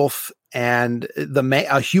Woolf and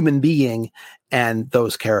a human being and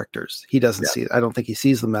those characters. He doesn't see it. I don't think he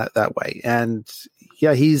sees them that way. And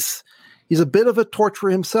he's a bit of a torturer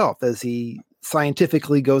himself as he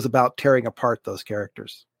scientifically goes about tearing apart those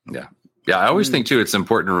characters. Yeah, I always think, too, it's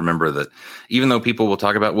important to remember that even though people will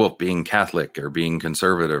talk about Woolf being Catholic or being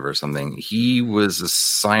conservative or something, he was a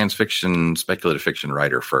science fiction, speculative fiction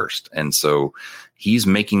writer first. And so he's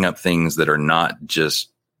making up things that are not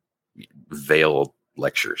just veiled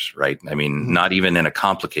lectures, right? I mean, not even in a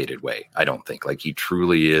complicated way, I don't think. Like, he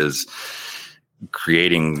truly is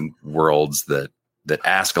creating worlds that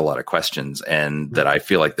ask a lot of questions, and that I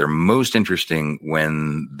feel like they're most interesting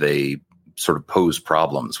when they sort of pose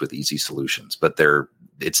problems with easy solutions, but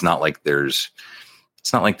it's not like there's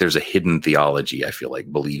a hidden theology, I feel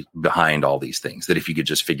like, belief behind all these things that if you could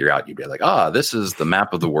just figure out, you'd be like, this is the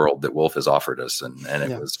map of the world that Woolf has offered us. And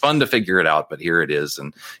it was fun to figure it out, but here it is.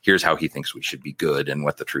 And here's how he thinks we should be good and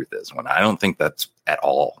what the truth is. When I don't think that's at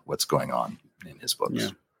all what's going on in his books. Yeah.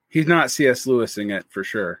 He's not C.S. Lewising it for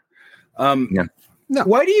sure. No.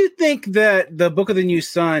 Why do you think that the Book of the New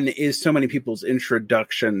Sun is so many people's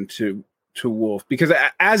introduction to Woolf? Because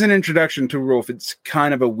as an introduction to Woolf, it's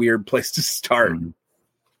kind of a weird place to start.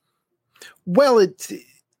 Well, it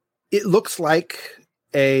looks like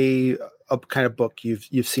a kind of book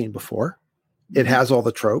you've seen before. It has all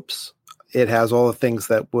the tropes. It has all the things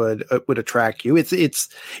that would attract you. It's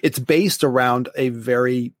based around a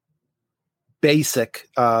very basic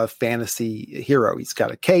fantasy hero. He's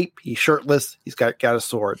got a cape. He's shirtless. He's got a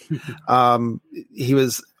sword.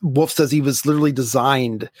 Woolf says he was literally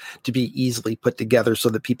designed to be easily put together so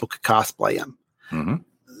that people could cosplay him.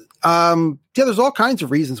 There's all kinds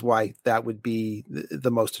of reasons why that would be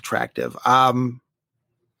the most attractive. As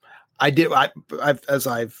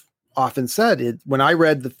I've often said, when I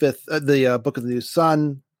read the Book of the New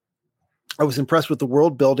Sun, I was impressed with the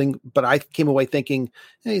world building, but I came away thinking,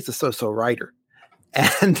 hey, he's a so-so writer.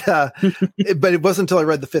 And but it wasn't until I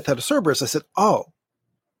read The Fifth Head of Cerberus I said, oh,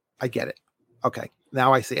 I get it. Okay,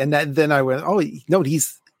 now I see. And then I went, oh no,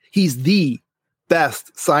 he's the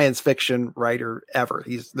best science fiction writer ever.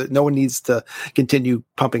 No one needs to continue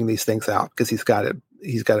pumping these things out because he's got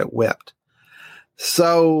it whipped.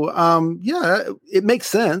 So it makes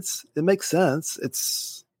sense.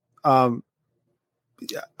 It's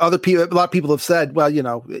other people, a lot of people have said, well,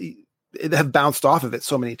 it have bounced off of it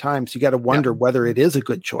so many times. You got to wonder whether it is a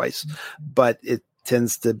good choice, but it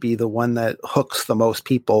tends to be the one that hooks the most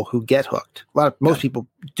people who get hooked. Most people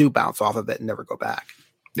do bounce off of it and never go back.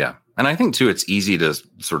 Yeah. And I think, too, it's easy to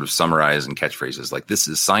sort of summarize in catchphrases like this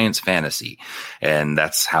is science fantasy. And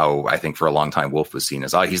that's how I think for a long time Woolf was seen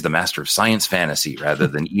as, he's the master of science fantasy rather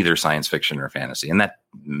than either science fiction or fantasy. And that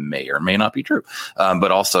may or may not be true.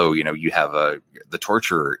 But also, you have the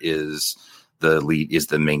torturer is the lead, is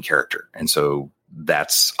the main character. And so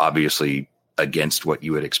that's obviously against what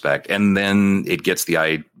you would expect. And then it gets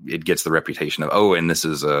the reputation of, and this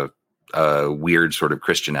is a weird sort of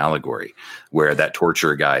Christian allegory where that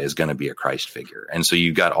torturer guy is going to be a Christ figure. And so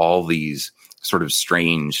you've got all these sort of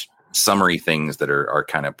strange summary things that are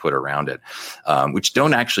kind of put around it, which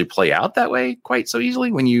don't actually play out that way quite so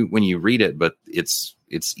easily when you read it, but it's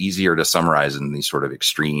easier to summarize in these sort of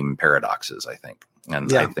extreme paradoxes, I think.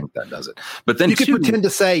 And I think that does it. But then you can pretend to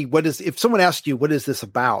say, if someone asks you, what is this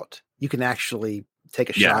about? You can actually take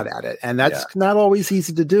a shot at it. And that's not always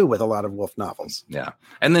easy to do with a lot of Woolf novels. Yeah.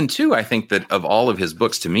 And then too, I think that of all of his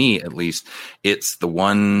books, to me, at least, it's the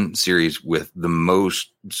one series with the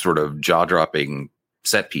most sort of jaw-dropping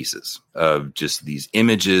set pieces of just these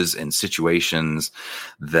images and situations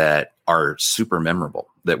that are super memorable,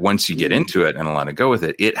 that once you get into it and allow to go with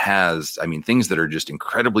it, it has, I mean, things that are just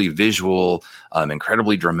incredibly visual,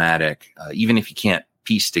 incredibly dramatic. Even if you can't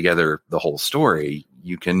piece together the whole story,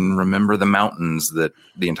 you can remember the mountains, that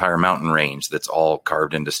the entire mountain range that's all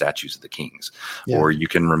carved into statues of the kings. Yeah. Or you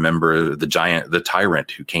can remember the tyrant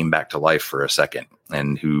who came back to life for a second,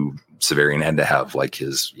 and who Severian had to have like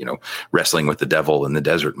his, wrestling with the devil in the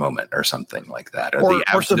desert moment or something like that. Or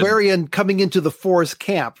Severian coming into the forest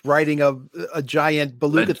camp, riding a giant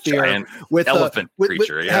beluga with elephant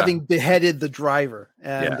creature, having beheaded the driver.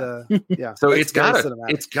 And so it's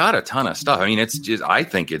got a ton of stuff. I mean, I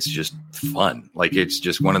think it's just fun. Like, it's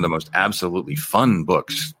just one of the most absolutely fun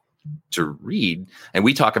books to read. And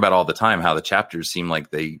we talk about all the time how the chapters seem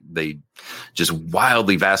like they just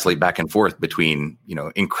wildly vacillate back and forth between,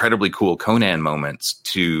 incredibly cool Conan moments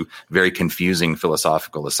to very confusing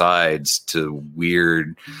philosophical asides to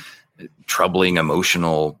weird, troubling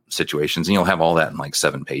emotional situations. And you'll have all that in like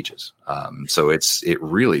 7 pages. So it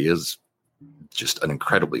really is just an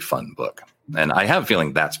incredibly fun book. And I have a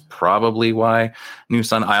feeling that's probably why New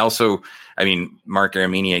Sun. Mark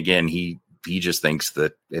Aramini, again, he just thinks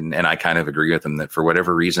that, and I kind of agree with him, that for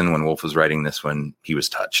whatever reason, when Wolf was writing this one, he was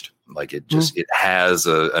touched. Like, it just, it has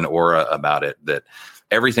an aura about it that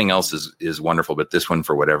everything else is wonderful, but this one,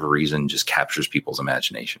 for whatever reason, just captures people's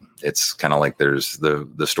imagination. It's kind of like there's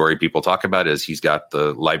the story people talk about is he's got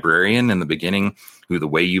the librarian in the beginning, who the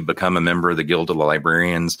way you become a member of the Guild of the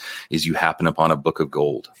Librarians is you happen upon a book of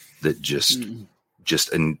gold that just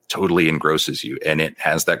totally engrosses you. And it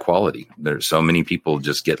has that quality. There's so many people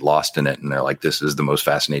just get lost in it, and they're like, this is the most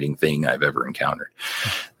fascinating thing I've ever encountered.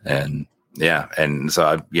 And and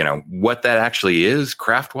so, what that actually is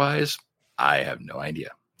craft wise, I have no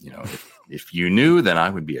idea. If you knew, then I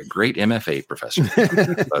would be a great MFA professor.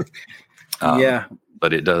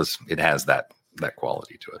 But it has that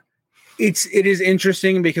quality to it. It is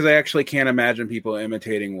interesting because I actually can't imagine people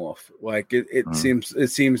imitating Wolf. Like, it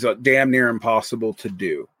seems damn near impossible to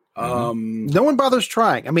do. No one bothers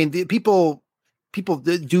trying. I mean, the people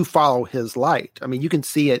do follow his light. I mean, you can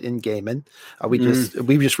see it in Gaiman.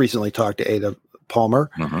 We've just recently talked to Ada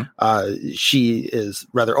Palmer. She is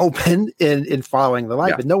rather open in following the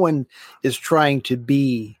light, but no one is trying to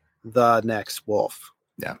be the next Wolf.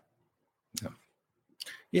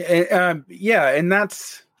 And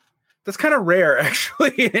that's kind of rare,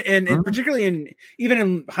 actually, and particularly even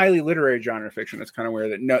in highly literary genre fiction. It's kind of rare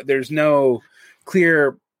that there's no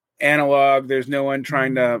clear analog. There's no one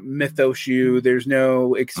trying to mythos you. There's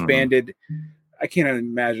no expanded. I can't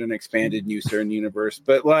imagine an expanded New CERN universe,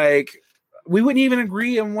 but like, we wouldn't even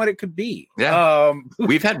agree on what it could be. Yeah,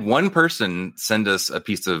 we've had one person send us a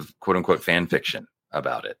piece of quote unquote fan fiction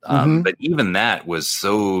about it. But even that was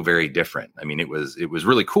so very different. I mean, it was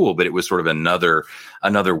really cool, but it was sort of another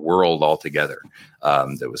world altogether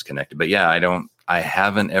that was connected. But yeah, I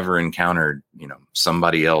haven't ever encountered,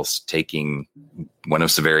 somebody else taking one of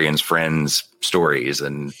Severian's friends' stories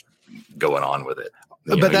and going on with it.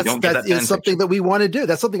 But that is something that we want to do.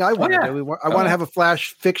 That's something I want to do. I want to have a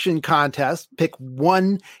flash fiction contest, pick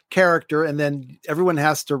one character, and then everyone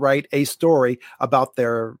has to write a story about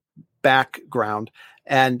their background.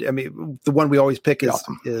 And I mean, the one we always pick is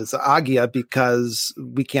Agia, because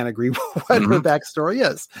we can't agree what her backstory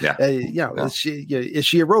is. Is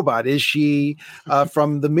she a robot? Is she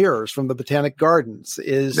from the mirrors, from the Botanic Gardens?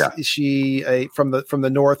 Is she from the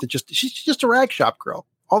north? She's just a rag shop girl.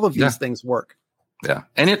 All of these things work. Yeah.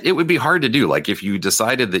 And it would be hard to do. Like, if you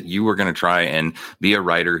decided that you were going to try and be a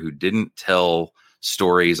writer who didn't tell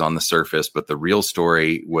stories on the surface, but the real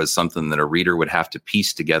story was something that a reader would have to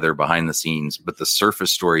piece together behind the scenes, but the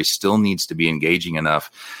surface story still needs to be engaging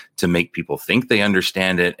enough to make people think they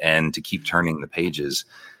understand it and to keep turning the pages.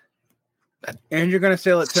 And you're going to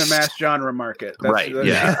sell it to a mass genre market. Right.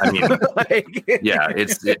 Yeah. I mean,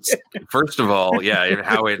 it's first of all,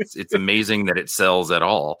 how it's amazing that it sells at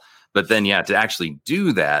all. But then, to actually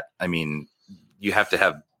do that, I mean, you have to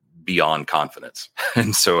have beyond confidence.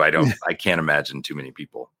 And so I can't imagine too many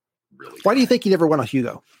people really. Why do you think he never won a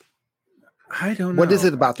Hugo? I don't know. What is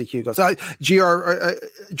it about the Hugos? George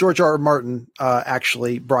R. R. Martin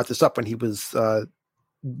actually brought this up when he was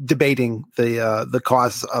debating the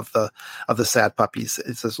cause of the sad puppies.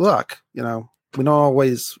 It says, look, we don't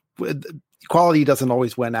always, quality doesn't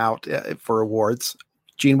always win out for awards.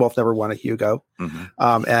 Gene Wolfe never won a Hugo.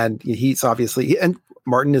 And he's obviously, and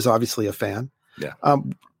Martin is obviously a fan. Yeah.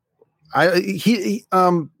 I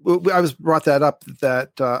was brought that up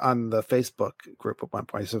on the Facebook group at one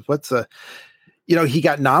point. So he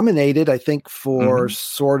got nominated, I think, for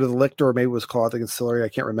Sword of the Lictor, or maybe it was called the Conciliary. I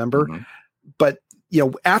can't remember. But,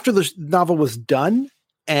 after the novel was done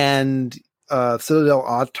and Citadel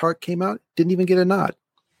Oddtart came out, didn't even get a nod.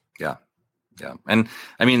 Yeah. Yeah. And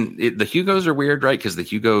I mean, the Hugos are weird, right? Because the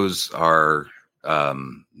Hugos are,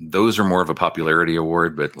 those are more of a popularity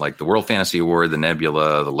award, but like the World Fantasy Award, the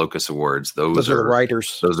Nebula, the Locus Awards, those are the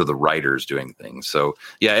writers. Those are the writers doing things. So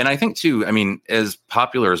yeah, and I think too, I mean, as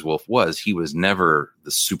popular as Wolf was, he was never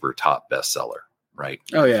the super top bestseller, right?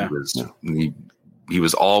 Oh yeah. He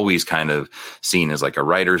was always kind of seen as like a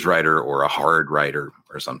writer's writer or a hard writer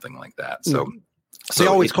or something like that. So they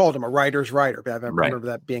always called him a writer's writer. I remember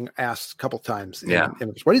that being asked a couple times.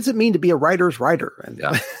 What does it mean to be a writer's writer? And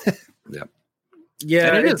yeah,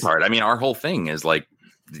 and it is hard. I mean, our whole thing is like,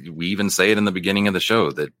 we even say it in the beginning of the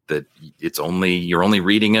show that you're only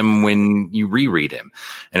reading him when you reread him.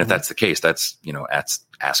 And if that's the case, that's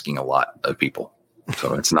asking a lot of people.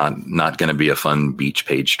 So it's not going to be a fun beach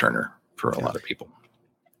page turner for a lot of people.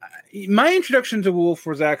 My introduction to Wolf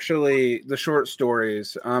was actually the short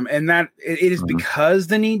stories, and that it is because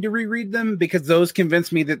the need to reread them, because those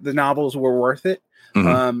convinced me that the novels were worth it.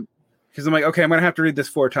 Because I'm like, okay, I'm going to have to read this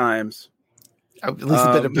 4 times. At least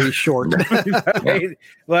a bit of pretty short. Right?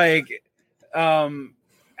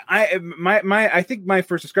 I think my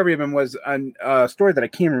first discovery of him was a story that I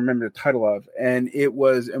can't remember the title of, and it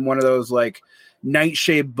was in one of those like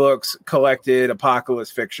Nightshade books, collected apocalypse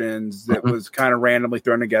fictions that was kind of randomly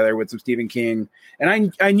thrown together with some Stephen King,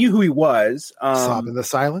 and I knew who he was. Sob in the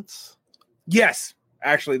Silence. Yes,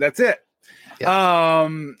 actually, that's it. Yeah.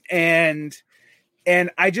 And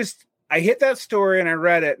I hit that story and I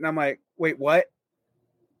read it, and I'm like, wait, what?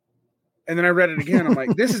 And then I read it again. I'm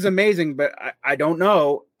like, this is amazing, but I don't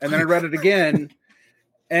know. And then I read it again,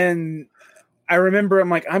 and I remember I'm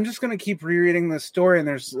like, I'm just going to keep rereading this story, and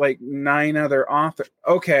there's like 9 other authors.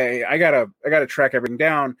 Okay, I gotta track everything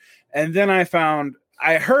down. And then I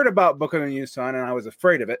heard about Book of the New Sun, and I was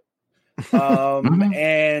afraid of it.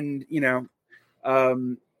 And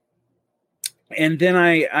then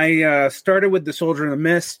I started with The Soldier in the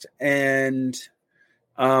Mist, and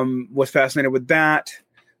was fascinated with that.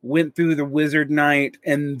 Went through The Wizard Knight,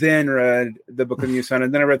 and then read the Book of the New Sun,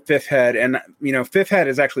 and then I read Fifth Head. And Fifth Head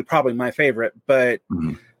is actually probably my favorite, but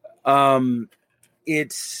I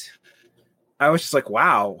was just like,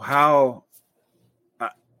 wow,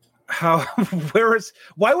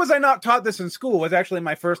 why was I not taught this in school? Was actually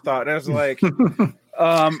my first thought. I was like,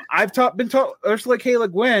 I've been taught Ursula K. Le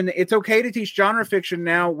Guin. It's okay to teach genre fiction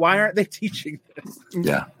now. Why aren't they teaching this?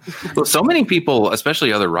 Yeah. Well, so many people,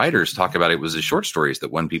 especially other writers, talk about it was the short stories that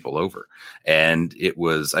won people over. And it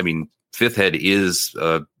was, I mean, Fifth Head is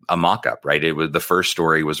a mock-up, right? It was, the first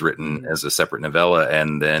story was written as a separate novella,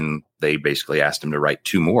 and then they basically asked him to write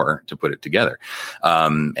 2 more to put it together.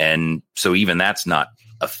 And so even that's not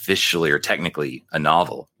officially or technically a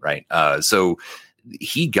novel, right? So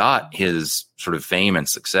he got his sort of fame and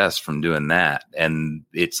success from doing that. And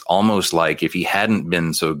it's almost like if he hadn't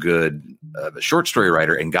been so good of a short story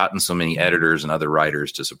writer and gotten so many editors and other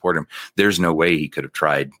writers to support him, there's no way he could have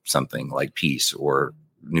tried something like Peace or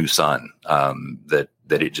New Sun, that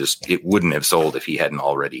it wouldn't have sold if he hadn't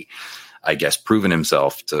already, I guess, proven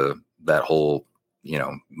himself to that whole,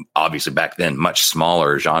 obviously back then much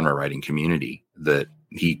smaller genre writing community, that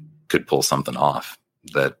he could pull something off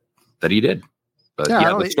that he did. But I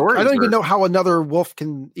don't even know how another Wolf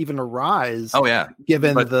can even arise. Oh yeah,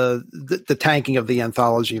 given the tanking of the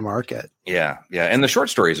anthology market. Yeah, and the short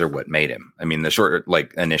stories are what made him. I mean,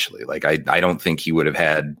 initially, I don't think he would have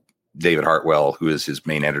had David Hartwell, who is his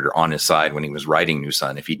main editor, on his side when he was writing New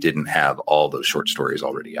Sun if he didn't have all those short stories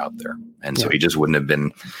already out there. And so he just wouldn't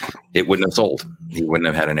have sold. He wouldn't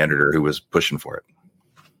have had an editor who was pushing for it.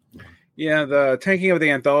 Yeah, the tanking of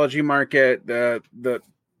the anthology market, the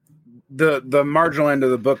marginal end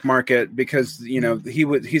of the book market, because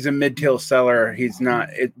he's a mid-tail seller.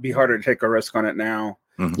 It'd be harder to take a risk on it now.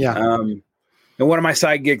 Mm-hmm. Yeah. And one of my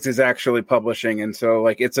side gigs is actually publishing, and so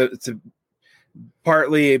it's a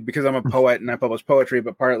partly because I'm a poet and I publish poetry,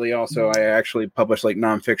 but partly also I actually publish like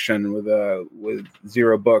nonfiction with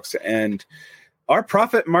 0 books, and our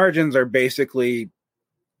profit margins are basically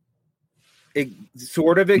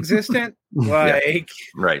sort of existent. Right.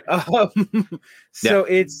 So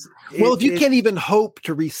it's if you can't even hope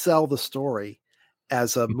to resell the story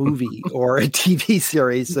as a movie or a TV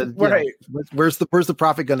series, then where's the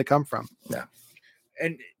profit going to come from? Yeah.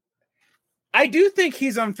 And I do think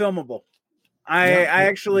he's unfilmable. I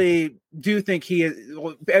actually do think he is.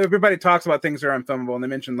 Well, everybody talks about things that are unfilmable, and they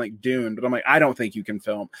mention like Dune, but I'm like, I don't think you can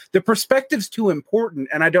film. The perspective's too important,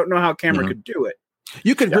 and I don't know how camera could do it.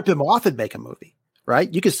 You could rip him off and make a movie.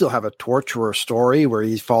 right? You could still have a torturer story where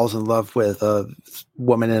he falls in love with a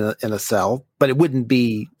woman in a cell, but it wouldn't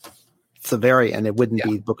be Severian. It wouldn't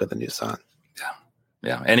be Book of the New Sun.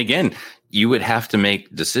 Yeah. And again, you would have to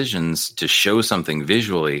make decisions to show something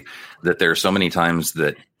visually that there are so many times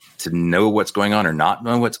that to know what's going on or not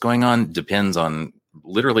know what's going on depends on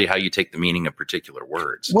literally how you take the meaning of particular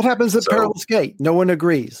words. What happens at Perilous Gate? No one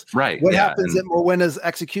agrees. Right. What happens at Morwenna's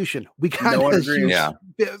execution? We kind of agree. Yeah.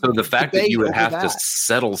 So the fact that you would have to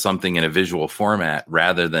settle something in a visual format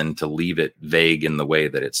rather than to leave it vague in the way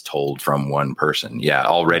that it's told from one person. Yeah.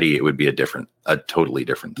 Already it would be a totally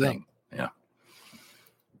different thing. Yeah.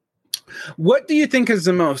 What do you think is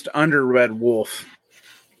the most underread Wolf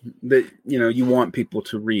that you want people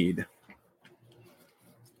to read?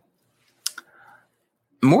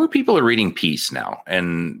 More people are reading Peace now,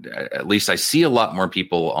 and at least I see a lot more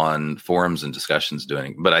people on forums and discussions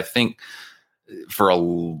doing it. But I think for a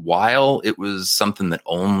while it was something that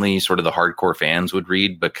only sort of the hardcore fans would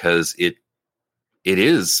read because it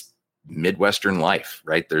is Midwestern life,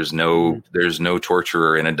 right? There's no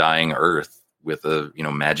torturer in a dying Earth with a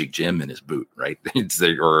magic gem in his boot, right?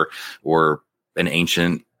 or an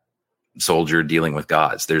ancient soldier dealing with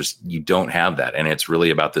gods. You don't have that, and it's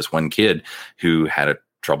really about this one kid who had a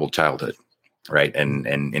troubled childhood, right? And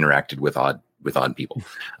interacted with odd people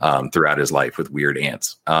throughout his life with weird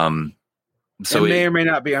ants. So it may or may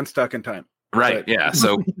not be Unstuck in Time. Right. Yeah.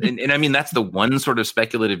 So, and I mean, that's the one sort of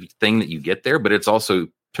speculative thing that you get there, but it's also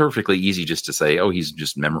perfectly easy just to say, oh, he's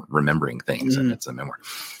just remembering things and it's a memoir.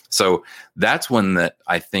 So that's one that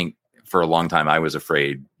I think for a long time I was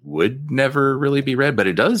afraid would never really be read, but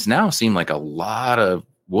it does now seem like a lot of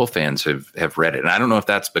Wolf fans have read it. And I don't know if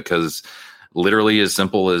that's because literally as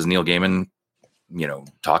simple as Neil Gaiman,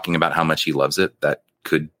 talking about how much he loves it, that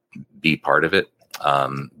could be part of it.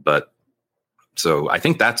 But so I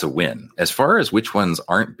think that's a win. As far as which ones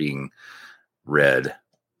aren't being read,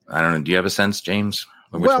 I don't know. Do you have a sense, James,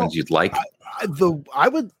 of which ones you'd like?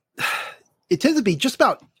 It tends to be just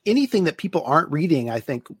about anything that people aren't reading. I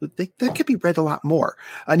think that could be read a lot more.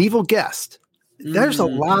 An Evil Guest. There's a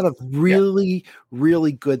lot of really,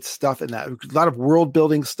 really good stuff in that. A lot of world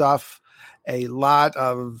building stuff. A lot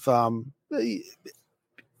of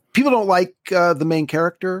people don't like the main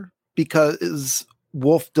character because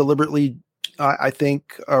Wolf deliberately, I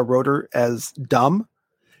think, wrote her as dumb,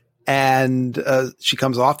 and she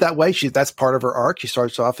comes off that way. That's part of her arc. She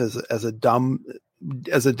starts off as a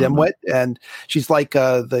dimwit, and she's like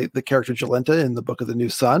the character Jolenta in the Book of the New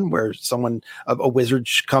Sun, where a wizard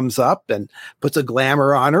comes up and puts a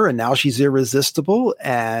glamour on her, and now she's irresistible,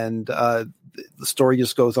 and the story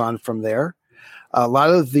just goes on from there. A lot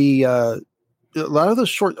of the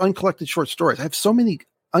uncollected short stories. I have so many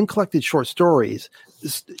uncollected short stories.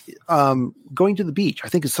 Going to the Beach, I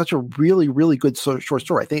think, is such a really, really good short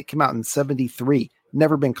story. I think it came out in 1973.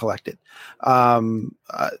 Never been collected.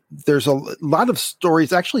 There's a lot of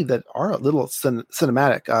stories actually that are a little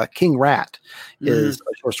cinematic. King Rat is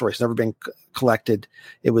a short story. It's never been collected.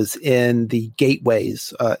 It was in the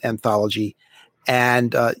Gateways anthology,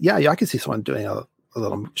 and I can see someone doing a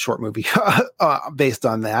little short movie based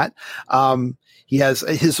on that. He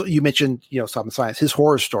has you mentioned, Stop and Science. His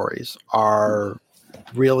horror stories are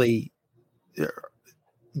really,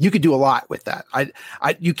 you could do a lot with that.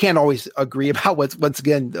 You can't always agree about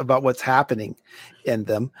what's happening in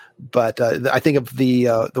them, but I think of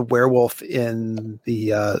the werewolf in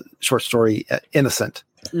the short story Innocent.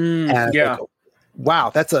 Wow,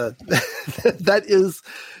 that is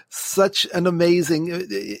such an amazing.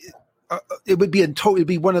 It would be it'd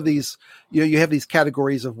be one of these. You have these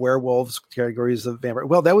categories of werewolves, categories of vampire.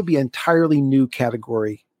 Well, that would be an entirely new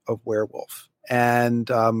category of werewolf, and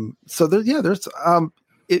so there's.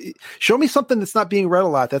 Show me something that's not being read a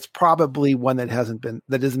lot. That's probably one that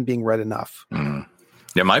isn't being read enough.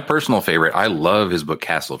 Yeah, my personal favorite, I love his book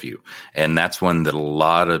Castle View, and that's one that a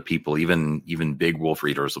lot of people, even big Wolf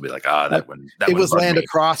readers, will be like, that one. It was Land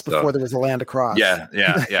Across before there was a Land Across. Yeah.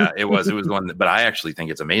 It was one that, but I actually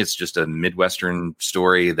think it's amazing. It's just a Midwestern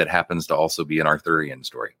story that happens to also be an Arthurian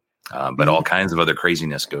story. But all kinds of other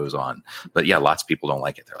craziness goes on. But yeah, lots of people don't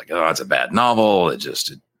like it. They're like, it's a bad novel. It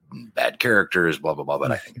just bad characters, blah blah blah.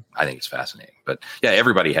 But I think it's fascinating. But yeah,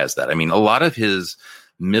 everybody has that. I mean, a lot of his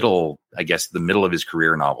the middle of his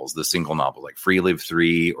career novels, the single novel like Free Live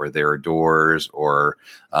 3 or There Are Doors or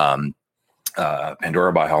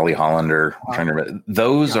Pandora by Holly Hollander. I'm trying to remember.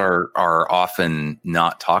 Those are often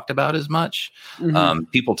not talked about as much.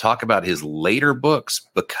 People talk about his later books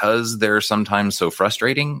because they're sometimes so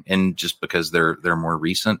frustrating and just because they're more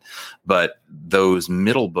recent. But those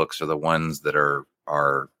middle books are the ones that are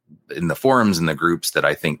in the forums and the groups that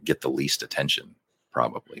I think get the least attention.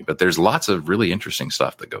 probably, but there's lots of really interesting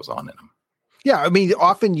stuff that goes on in them. Yeah, I mean,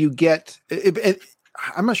 often you get.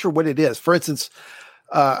 I'm not sure what it is. For instance,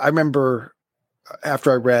 I remember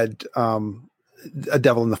after I read A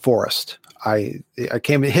Devil in the Forest, I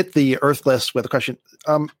came and hit the Earth list with a question: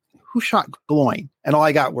 who shot Gloin? And all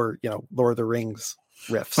I got were Lord of the Rings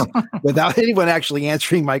riffs, without anyone actually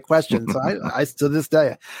answering my question. So I to this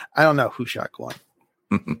day, I don't know who shot Gloin.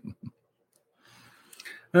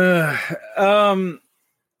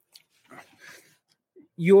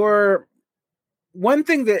 Your one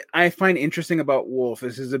thing that I find interesting about Wolfe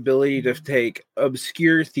is his ability to take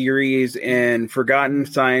obscure theories and forgotten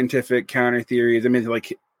scientific counter theories. I mean,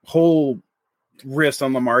 like whole riffs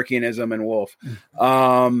on Lamarckianism and Wolfe.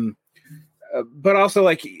 But also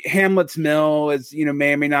like Hamlet's Mill is,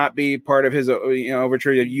 may or may not be part of his,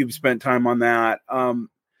 overture. You've spent time on that.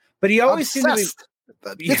 But he always seemed to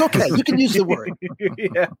be. It's okay. You can use the word.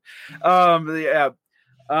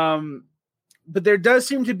 But there does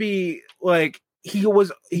seem to be like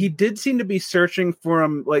he did seem to be searching for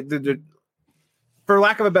like the for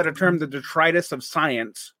lack of a better term, the detritus of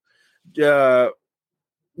science,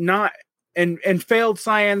 not and failed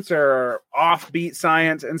science or offbeat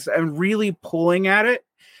science and really pulling at it.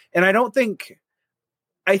 And I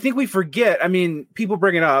think we forget, I mean, people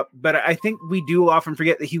bring it up, but I think we do often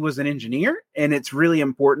forget that he was an engineer, and it's really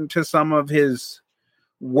important to some of his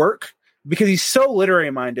work because he's so literary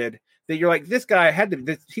minded that you're like, this guy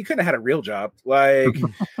he couldn't have had a real job. Like,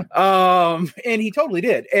 and he totally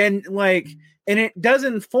did. And it does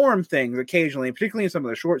inform things occasionally, particularly in some of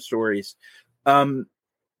the short stories.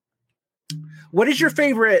 What is your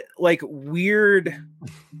favorite, like, weird,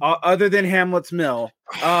 other than Hamlet's Mill?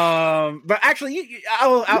 But actually,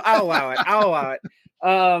 I'll allow it. I'll allow it.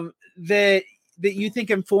 That you think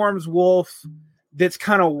informs Wolfe. That's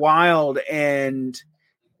kind of wild and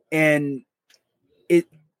it.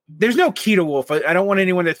 There's no key to Wolfe. I don't want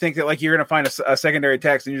anyone to think that like you're going to find a secondary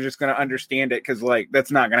text and you're just going to understand it because like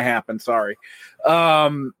that's not going to happen. Sorry,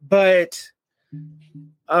 but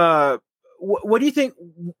what do you think?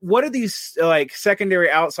 What are these like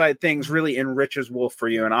secondary outside things really enriches Wolfe for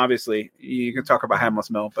you? And obviously, you can talk about Hamlet's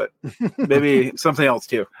Mill, but maybe something else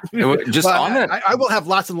too. Just on that, I will have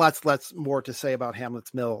lots and lots more to say about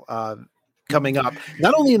Hamlet's Mill coming up.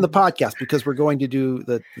 Not only in the podcast because we're going to do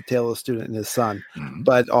the Tale of the Student and His Son,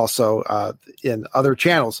 but also in other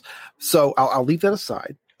channels. So I'll leave that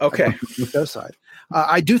aside. Okay, leave that aside.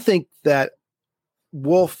 I do think that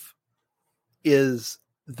Wolfe is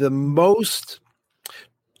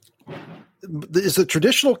is a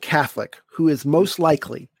traditional Catholic who is most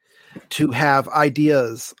likely to have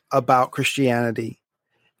ideas about Christianity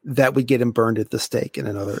that would get him burned at the stake in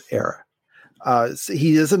another era. So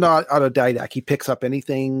he is an autodidact. He picks up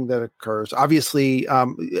anything that occurs. Obviously,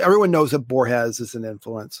 everyone knows that Borges is an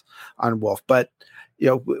influence on Wolfe, but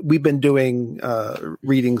we've been doing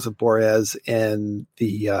readings of Borges in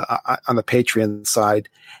on the Patreon side,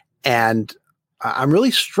 and I'm really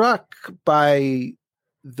struck by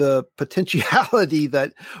the potentiality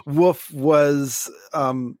that Wolfe was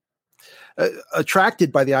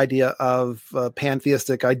attracted by the idea of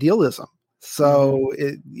pantheistic idealism. So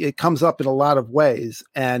it comes up in a lot of ways,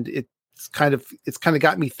 and it's kind of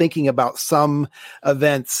got me thinking about some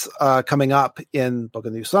events coming up in Book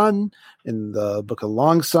of the New Sun, in the Book of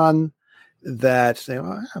Long Sun, that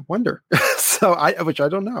I wonder. So which I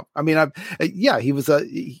don't know. I mean, he was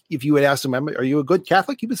if you had asked him, are you a good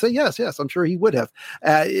Catholic? He would say, yes. I'm sure he would have.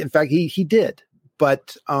 In fact, he did,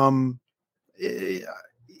 but he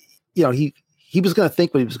was going to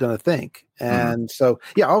think what he was going to think. And so,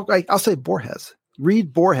 I'll say Borges,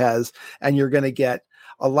 read Borges, and you're going to get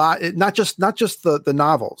a lot, not just the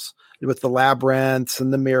novels with the labyrinths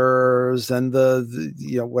and the mirrors and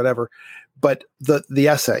the whatever, but the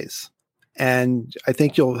essays. And I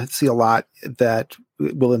think you'll see a lot that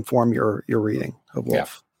will inform your reading of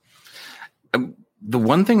Wolfe. Yeah. The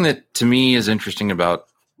one thing that to me is interesting about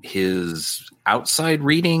his outside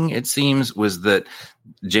reading, it seems, was that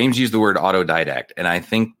James used the word autodidact. And I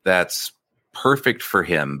think that's perfect for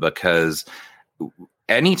him because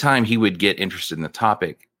anytime he would get interested in the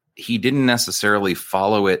topic, he didn't necessarily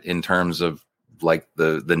follow it in terms of like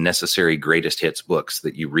the necessary greatest hits books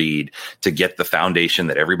that you read to get the foundation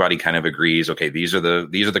that everybody kind of agrees. Okay, these are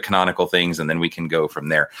the canonical things, and then we can go from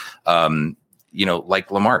there. Like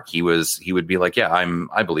Lamarck, he would be like,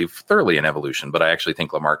 I believe thoroughly in evolution, but I actually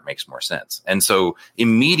think Lamarck makes more sense. And so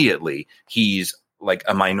immediately he's like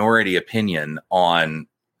a minority opinion on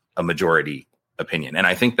a majority opinion. And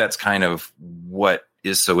I think that's kind of what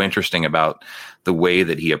is so interesting about the way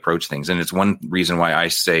that he approached things. And it's one reason why I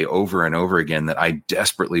say over and over again that I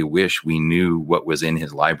desperately wish we knew what was in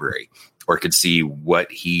his library, or could see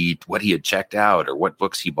what he had checked out or what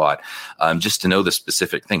books he bought, just to know the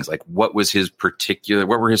specific things. Like what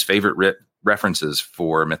were his favorite references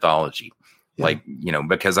for mythology? Yeah. Like,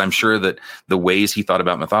 because I'm sure that the ways he thought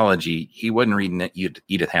about mythology, he wasn't reading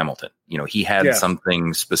Edith Hamilton. He had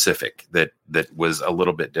something specific that was a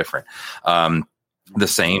little bit different. The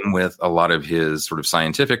same with a lot of his sort of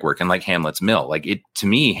scientific work, and like Hamlet's Mill. To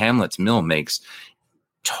me, Hamlet's Mill makes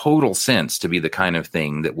total sense to be the kind of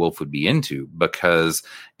thing that Woolf would be into, because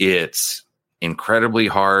it's incredibly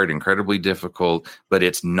hard, incredibly difficult, but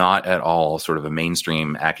it's not at all sort of a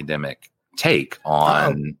mainstream academic take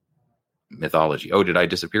on mythology. Oh, did I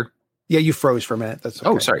disappear? Yeah, you froze for a minute. That's okay.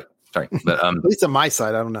 Oh, sorry. But at least on my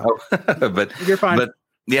side, I don't know. But you're fine. But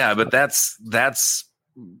that's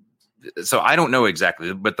so I don't know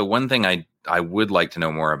exactly. But the one thing I would like to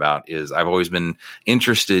know more about is I've always been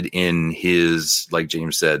interested in his, like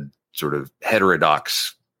James said, sort of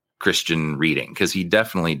heterodox Christian reading, because he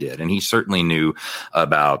definitely did. And he certainly knew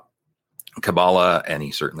about Kabbalah, and he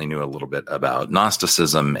certainly knew a little bit about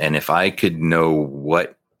Gnosticism. And if I could know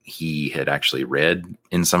what he had actually read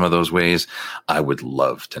in some of those ways, I would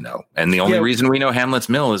love to know. And the only reason we know Hamlet's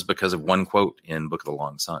Mill is because of one quote in Book of the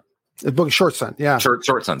Long Sun. The Book of Short Sun, yeah. Short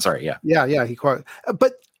Sun, sorry, yeah. Yeah, he quoted.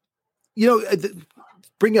 But,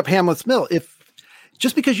 bring up Hamlet's Mill. If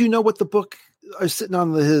just because you know what the book is sitting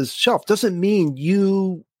on his shelf doesn't mean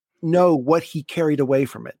you know what he carried away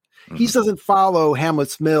from it. Mm-hmm. He doesn't follow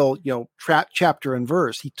Hamlet's Mill, chapter and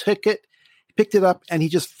verse. He took it, picked it up, and he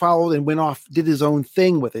just followed and went off, did his own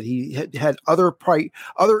thing with it. He had other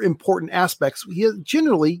important aspects.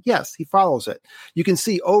 He follows it. You can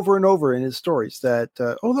see over and over in his stories that,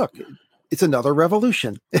 look, it's another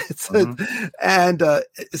revolution. He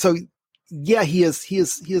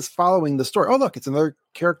is following the story. Oh, look, it's another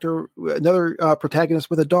character, another protagonist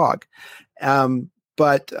with a dog.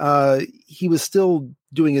 But he was still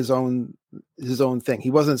doing his own thing.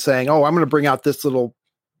 He wasn't saying, "Oh, I'm going to bring out this little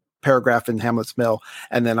paragraph in Hamlet's Mill,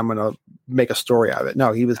 and then I'm going to make a story out of it."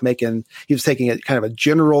 No, he was taking a kind of a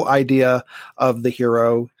general idea of the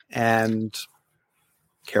hero and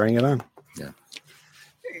carrying it on. Yeah.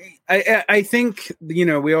 I think,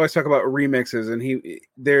 we always talk about remixes, and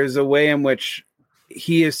there's a way in which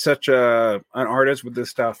he is such an artist with this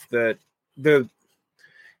stuff that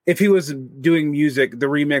if he was doing music, the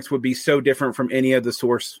remix would be so different from any of the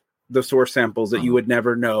source samples that you would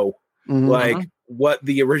never know. Mm-hmm. What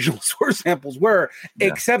the original source samples were,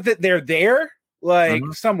 except that they're there,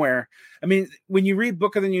 somewhere. I mean, when you read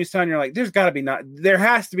Book of the New Sun, you're like, there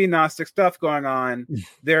has to be Gnostic stuff going on.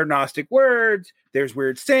 There are Gnostic words. There's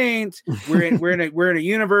weird saints. We're in a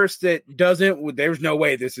universe that doesn't. There's no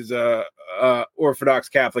way this is a Orthodox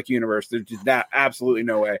Catholic universe. There's just absolutely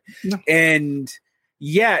no way. No. And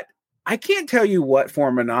yet, I can't tell you what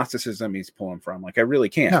form of Gnosticism he's pulling from. I really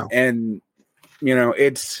can't. No. And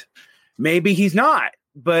it's. Maybe he's not,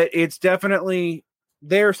 but it's definitely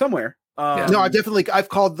there somewhere. I've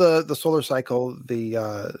called the solar cycle the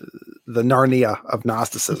Narnia of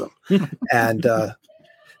Gnosticism, and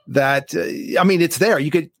it's there.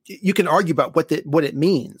 You can argue about what it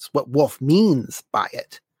means, what Woolf means by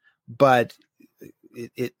it, but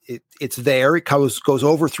it's there. It goes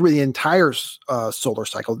over through the entire solar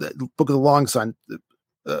cycle. The Book of the Long Sun.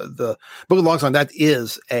 The Book of the Long Sun, that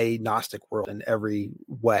is a Gnostic world in every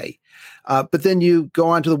way. But then you go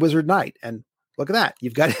on to the Wizard Knight, and look at that.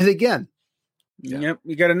 You've got it again. Yeah. Yep.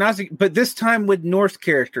 You got a Gnostic, but this time with Norse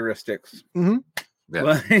characteristics. Mm-hmm.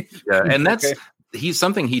 Yeah. And that's he's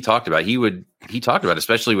something he talked about. He talked about,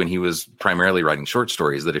 especially when he was primarily writing short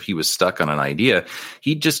stories, that if he was stuck on an idea,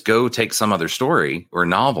 he'd just go take some other story or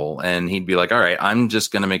novel, and he'd be like, all right, I'm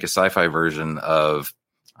just going to make a sci-fi version of,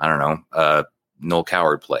 I don't know, Noel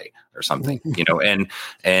Coward play or something, but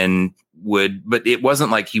it wasn't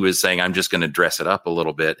like he was saying, I'm just going to dress it up a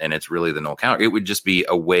little bit and it's really the Noel Coward. It would just be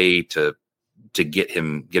a way to get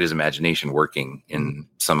his imagination working in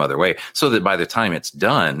some other way, so that by the time it's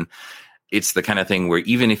done, it's the kind of thing where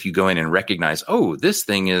even if you go in and recognize, oh, this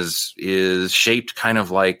thing is shaped kind of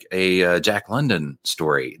like a Jack London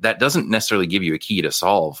story, that doesn't necessarily give you a key to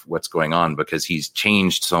solve what's going on, because he's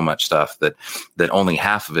changed so much stuff that only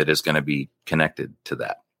half of it is going to be connected to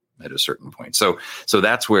that at a certain point. So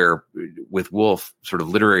that's where, with Woolf, sort of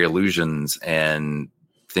literary illusions and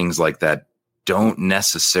things like that don't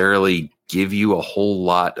necessarily give you a whole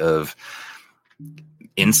lot of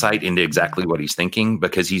insight into exactly what he's thinking,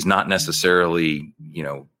 because he's not necessarily,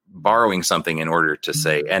 borrowing something in order to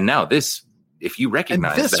say, and now this, if you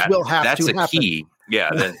recognize that, that's a key. Yeah,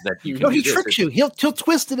 that you can. No, he tricks you. He'll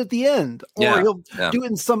twist it at the end, or he'll do it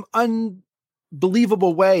in some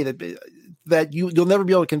unbelievable way that you'll never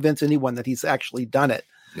be able to convince anyone that he's actually done it.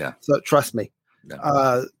 Yeah. So trust me.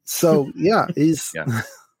 Yeah. He's. Yeah.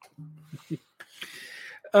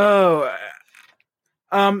 This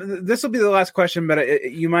will be the last question, but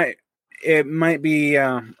it might be.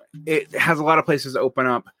 It has a lot of places to open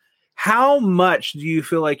up. How much do you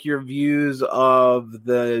feel like your views of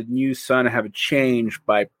the New Sun have changed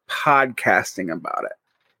by podcasting about it?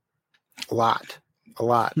 A lot.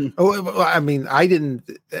 I mean, I didn't,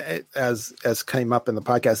 as came up in the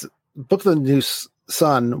podcast, Book of the New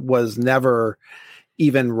Sun was never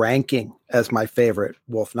even ranking as my favorite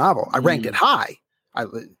Wolf novel. I ranked it high.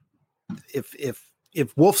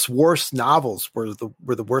 If Wolf's worst novels were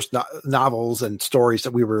the worst novels and stories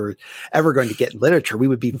that we were ever going to get in literature, we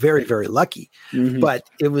would be very, very lucky. Mm-hmm. But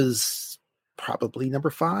it was probably number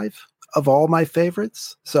 5 of all my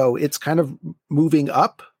favorites. So it's kind of moving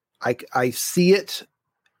up. I see it.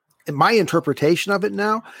 And my interpretation of it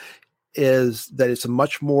now is that it's a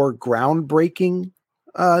much more groundbreaking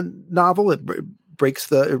novel. It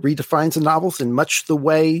redefines the novels in much the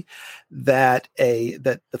way that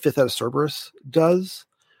the Fifth out of Cerberus does.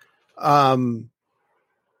 When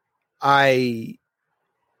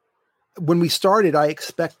we started, I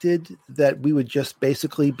expected that we would just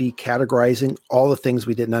basically be categorizing all the things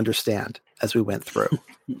we didn't understand as we went through.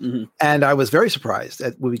 Mm-hmm. And I was very surprised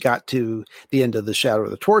when we got to the end of The Shadow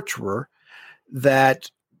of the Torturer that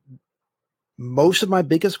most of my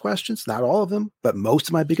biggest questions, not all of them, but most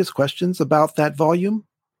of my biggest questions about that volume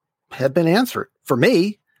have been answered for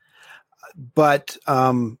me. But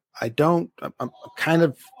I'm kind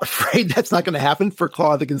of afraid that's not going to happen for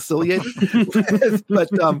Claw of the Conciliator. But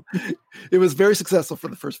it was very successful for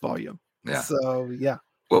the first volume. Yeah. So, yeah.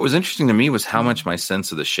 What was interesting to me was how much my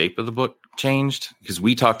sense of the shape of the book changed, because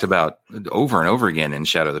we talked about over and over again in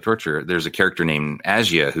Shadow of the Torturer, there's a character named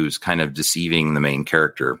Asia who's kind of deceiving the main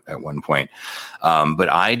character at one point. But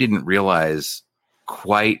I didn't realize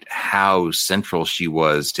quite how central she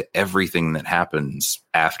was to everything that happens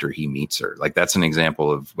after he meets her. Like, that's an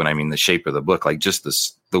example of when I mean the shape of the book, like just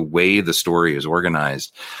the way the story is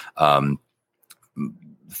organized.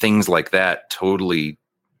 Things like that totally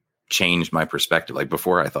changed my perspective. Like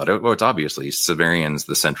before I thought, oh, it's obviously Severian's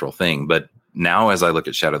the central thing. But now as I look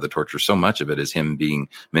at Shadow of the Torturer, so much of it is him being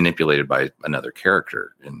manipulated by another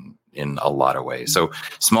character in a lot of ways. So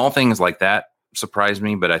small things like that surprise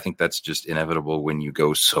me, but I think that's just inevitable when you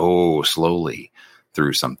go so slowly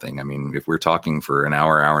through something. I mean, if we're talking for an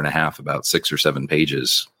hour and a half about 6 or 7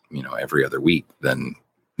 pages, every other week, then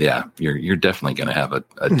yeah, you're definitely going to have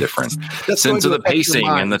a different sense of the pacing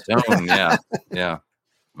and the tone. Yeah. Yeah.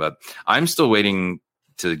 But I'm still waiting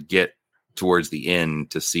to get towards the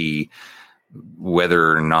end to see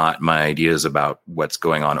whether or not my ideas about what's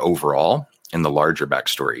going on overall in the larger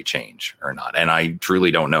backstory change or not. And I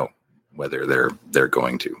truly don't know whether they're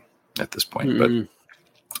going to at this point. Mm-hmm.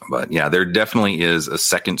 But yeah, there definitely is a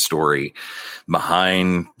second story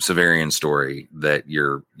behind Severian's story that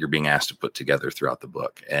you're being asked to put together throughout the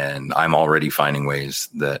book. And I'm already finding ways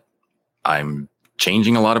that I'm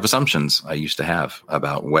changing a lot of assumptions I used to have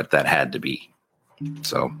about what that had to be.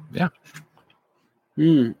 So, yeah.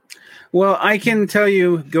 Well, I can tell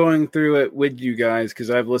you going through it with you guys,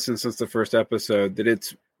 because I've listened since the first episode, that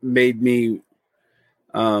it's made me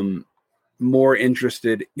more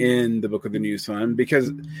interested in the Book of the New Sun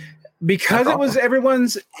because it was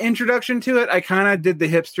everyone's introduction to it. I kind of did the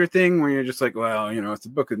hipster thing where you're just like, well, it's the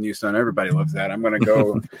Book of the New Sun. Everybody loves that. I'm going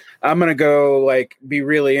to go like be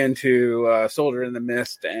really into Soldier in the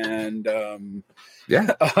Mist and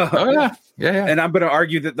yeah. And I'm going to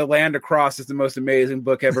argue that The Land Across is the most amazing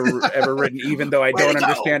book ever written, even though I don't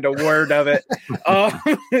understand a word of it.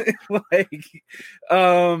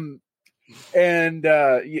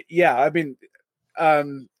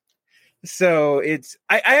 So it's,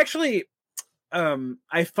 I actually,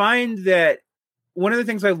 I find that one of the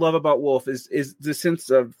things I love about Wolf is the sense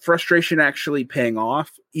of frustration actually paying off,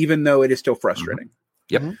 even though it is still frustrating.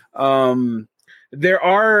 Mm-hmm. Yep. There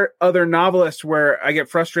are other novelists where I get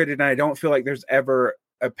frustrated and I don't feel like there's ever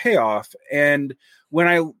a payoff. And when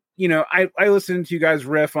I listen to you guys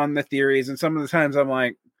riff on the theories, and some of the times I'm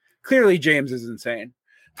like, clearly James is insane.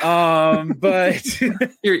 But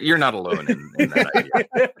you're not alone in that idea.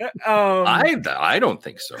 I don't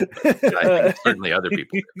think so. But I think certainly other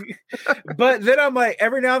people do. But then I'm like,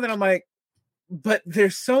 every now and then I'm like, but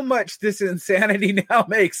there's so much this insanity now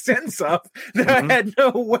makes sense of that I had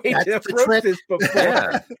no way to approach this before.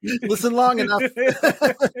 Yeah. Listen long enough.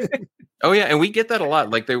 Oh yeah, and we get that a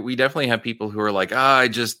lot. Like we definitely have people who are like, I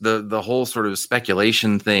just the whole sort of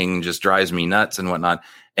speculation thing just drives me nuts and whatnot.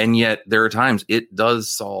 And yet there are times it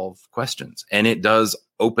does solve questions and it does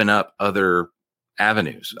open up other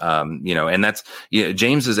avenues. And that's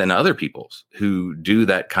James's and other people's who do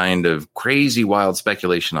that kind of crazy wild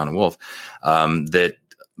speculation on a wolf. That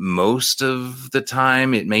most of the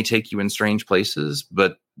time it may take you in strange places,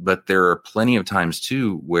 but there are plenty of times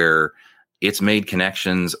too where it's made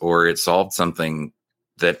connections or it solved something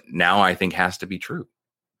that now I think has to be true.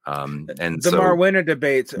 And the Marwena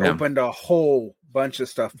debates opened a whole bunch of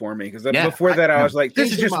stuff for me because before that I was like,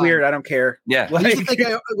 this is just weird. I don't care. Yeah. I used to think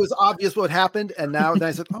it was obvious what happened. And now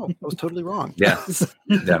I said, I was totally wrong. Yeah.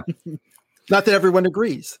 Yeah. Not that everyone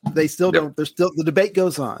agrees. They still don't. There's still the debate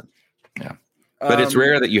goes on. Yeah. But it's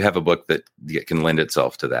rare that you have a book that can lend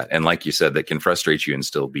itself to that. And like you said, that can frustrate you and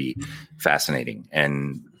still be fascinating.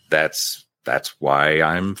 And that's why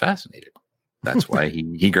I'm fascinated. That's why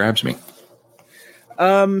he grabs me.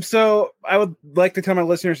 So I would like to tell my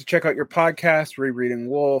listeners to check out your podcast, Rereading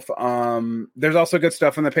Wolf. There's also good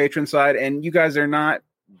stuff on the Patreon side, and you guys are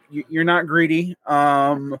you're not greedy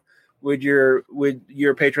with your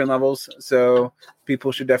Patreon levels. So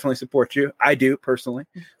people should definitely support you. I do personally.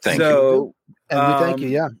 Thank you. And we thank you.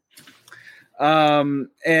 Yeah.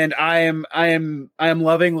 And I am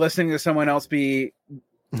loving listening to someone else be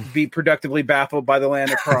productively baffled by the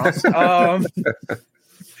land across.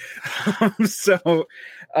 So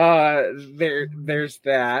there's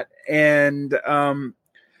that. And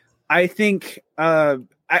I think one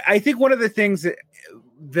of the things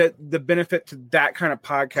that the benefit to that kind of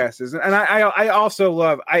podcast is, and I also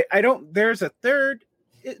love, there's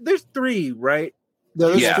three, right?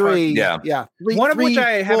 There's three. Yeah. One of which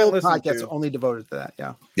I haven't listened to. Only devoted to that.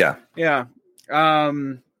 Yeah.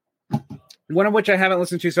 One of which I haven't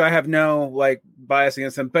listened to, so I have no bias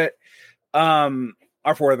against them, but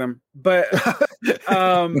are for them. But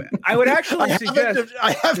I would actually suggest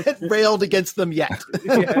I haven't railed against them yet.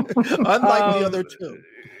 Unlike the other two.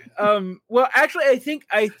 Well, actually, I think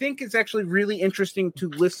it's actually really interesting to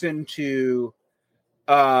listen to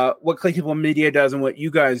what Claytable Media does and what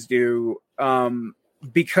you guys do,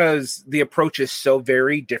 because the approach is so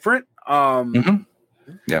very different.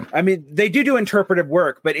 Yeah, I mean, they do interpretive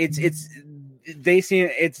work, but it's and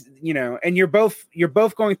you're both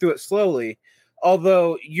going through it slowly.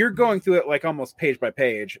 Although you're going through it almost page by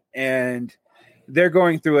page, and they're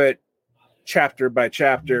going through it chapter by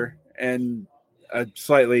chapter and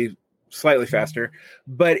slightly faster.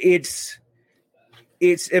 But it's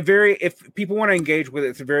if people want to engage with it,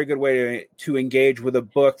 it's a very good way to engage with a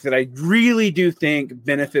book that I really do think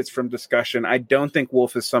benefits from discussion. I don't think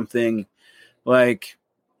Wolf is something weirdly,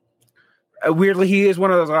 he is one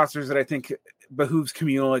of those authors that I think behooves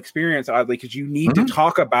communal experience, oddly, because you need to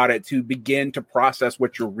talk about it to begin to process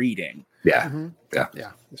what you're reading. Yeah. Yeah,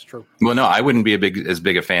 that's true. Well, no, I wouldn't be as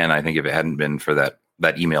big a fan, I think, if it hadn't been for that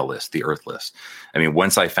email list, the Earth list. I mean,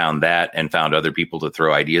 once I found that and found other people to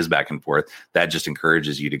throw ideas back and forth, that just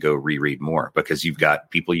encourages you to go reread more, because you've got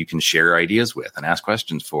people you can share ideas with and ask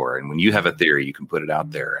questions for. And when you have a theory, you can put it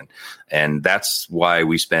out there. And that's why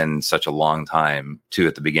we spend such a long time too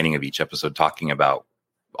at the beginning of each episode talking about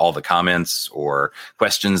all the comments or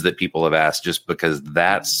questions that people have asked, just because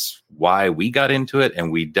that's why we got into it. And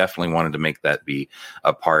we definitely wanted to make that be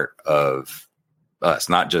a part of us,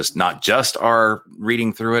 not just our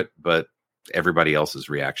reading through it, but everybody else's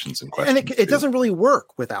reactions and questions. And it doesn't really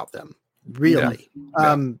work without them, really.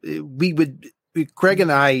 Craig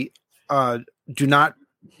and I do not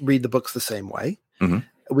read the books the same way. Mm-hmm.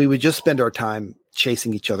 We would just spend our time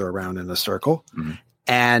chasing each other around in a circle. Mm-hmm.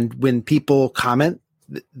 And when people comment,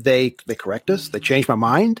 they correct us, they change my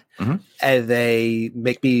mind, and they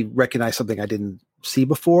make me recognize something I didn't see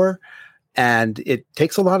before. And it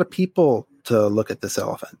takes a lot of people to look at this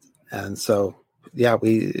elephant. And so, yeah,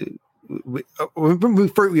 we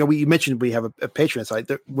mentioned we have a Patreon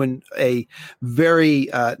site. When a very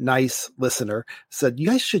nice listener said, you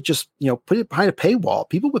guys should just, put it behind a paywall.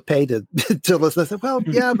 People would pay to listen. I said, well,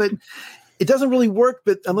 yeah, but it doesn't really work,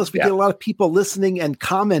 but unless we get a lot of people listening and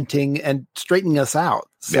commenting and straightening us out.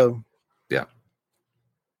 So,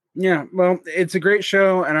 yeah. Well, it's a great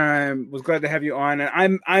show, and I was glad to have you on.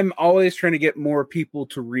 And I'm always trying to get more people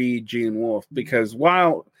to read Gene Wolfe, because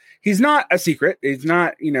while he's not a secret, he's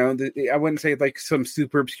not, I wouldn't say some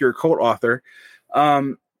super obscure cult author.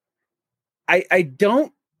 I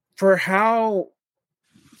don't, for how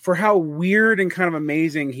weird and kind of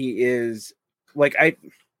amazing he is. I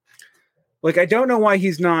don't know why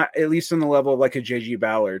he's not at least on the level of a J.G.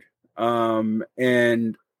 Ballard.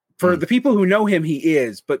 And for the people who know him, he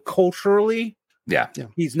is, but culturally,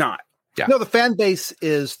 he's not. Yeah. No, the fan base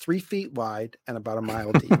is 3 feet wide and about a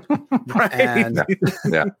mile deep. Right. And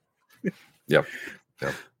Yep.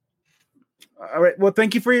 All right. Well,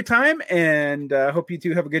 thank you for your time, and hope you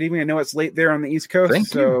two have a good evening. I know it's late there on the East Coast.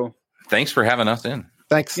 Thank you. Thanks for having us in.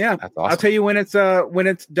 thanks. Yeah, That's awesome. I'll tell you when it's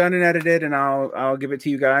done and edited, and I'll give it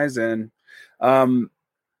to you guys. And And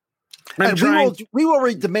we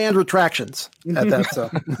will demand retractions at that. So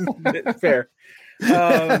fair.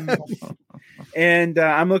 And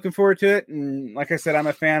I'm looking forward to it. And like I said, I'm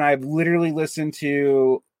a fan. I've literally listened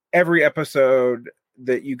to every episode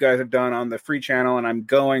that you guys have done on the free channel, and I'm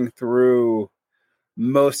going through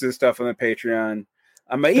most of the stuff on the Patreon.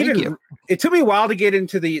 It took me a while to get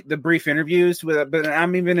into the brief interviews with it, but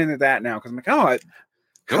I'm even into that now because I'm like,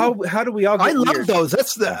 how do we all get I love weird? those.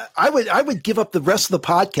 I would give up the rest of the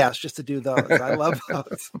podcast just to do those. I love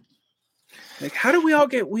those. Like, how do we all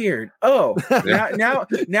get weird? Oh,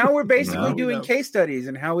 now we're basically doing case studies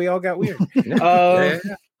and how we all got weird. All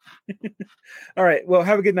right. Well,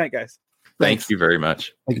 have a good night, guys. Thank you very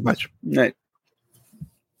much. Thank you much. Night.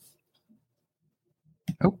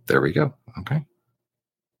 Oh, there we go. Okay.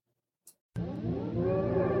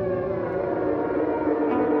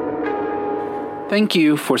 Thank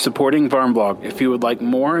you for supporting Varnblog. If you would like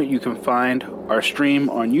more, you can find our stream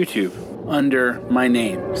on YouTube under my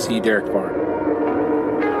name, C. Derek Varn.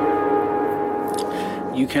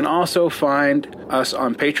 You can also find us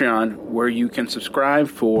on Patreon, where you can subscribe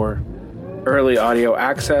for early audio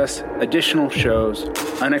access, additional shows,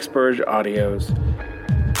 unexpurged audios,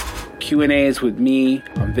 Q&As with me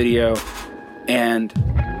on video, and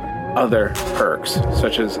other perks,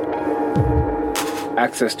 such as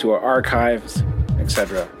access to our archives,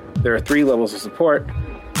 etc. There are 3 levels of support.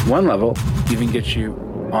 1 level even gets you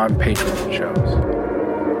on Patreon shows.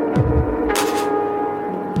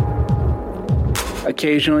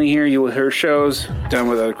 Occasionally here you will hear shows done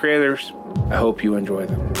with other creators. I hope you enjoy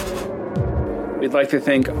them. We'd like to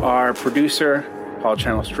thank our producer, Paul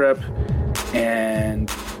Channel Strip,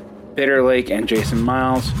 and Bitter Lake and Jason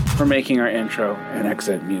Miles for making our intro and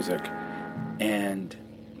exit music. And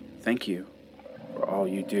thank you for all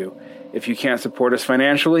you do. If you can't support us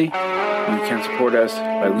financially, you can support us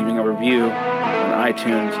by leaving a review on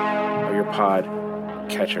iTunes or your pod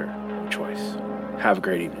catcher of choice. Have a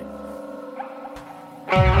great evening.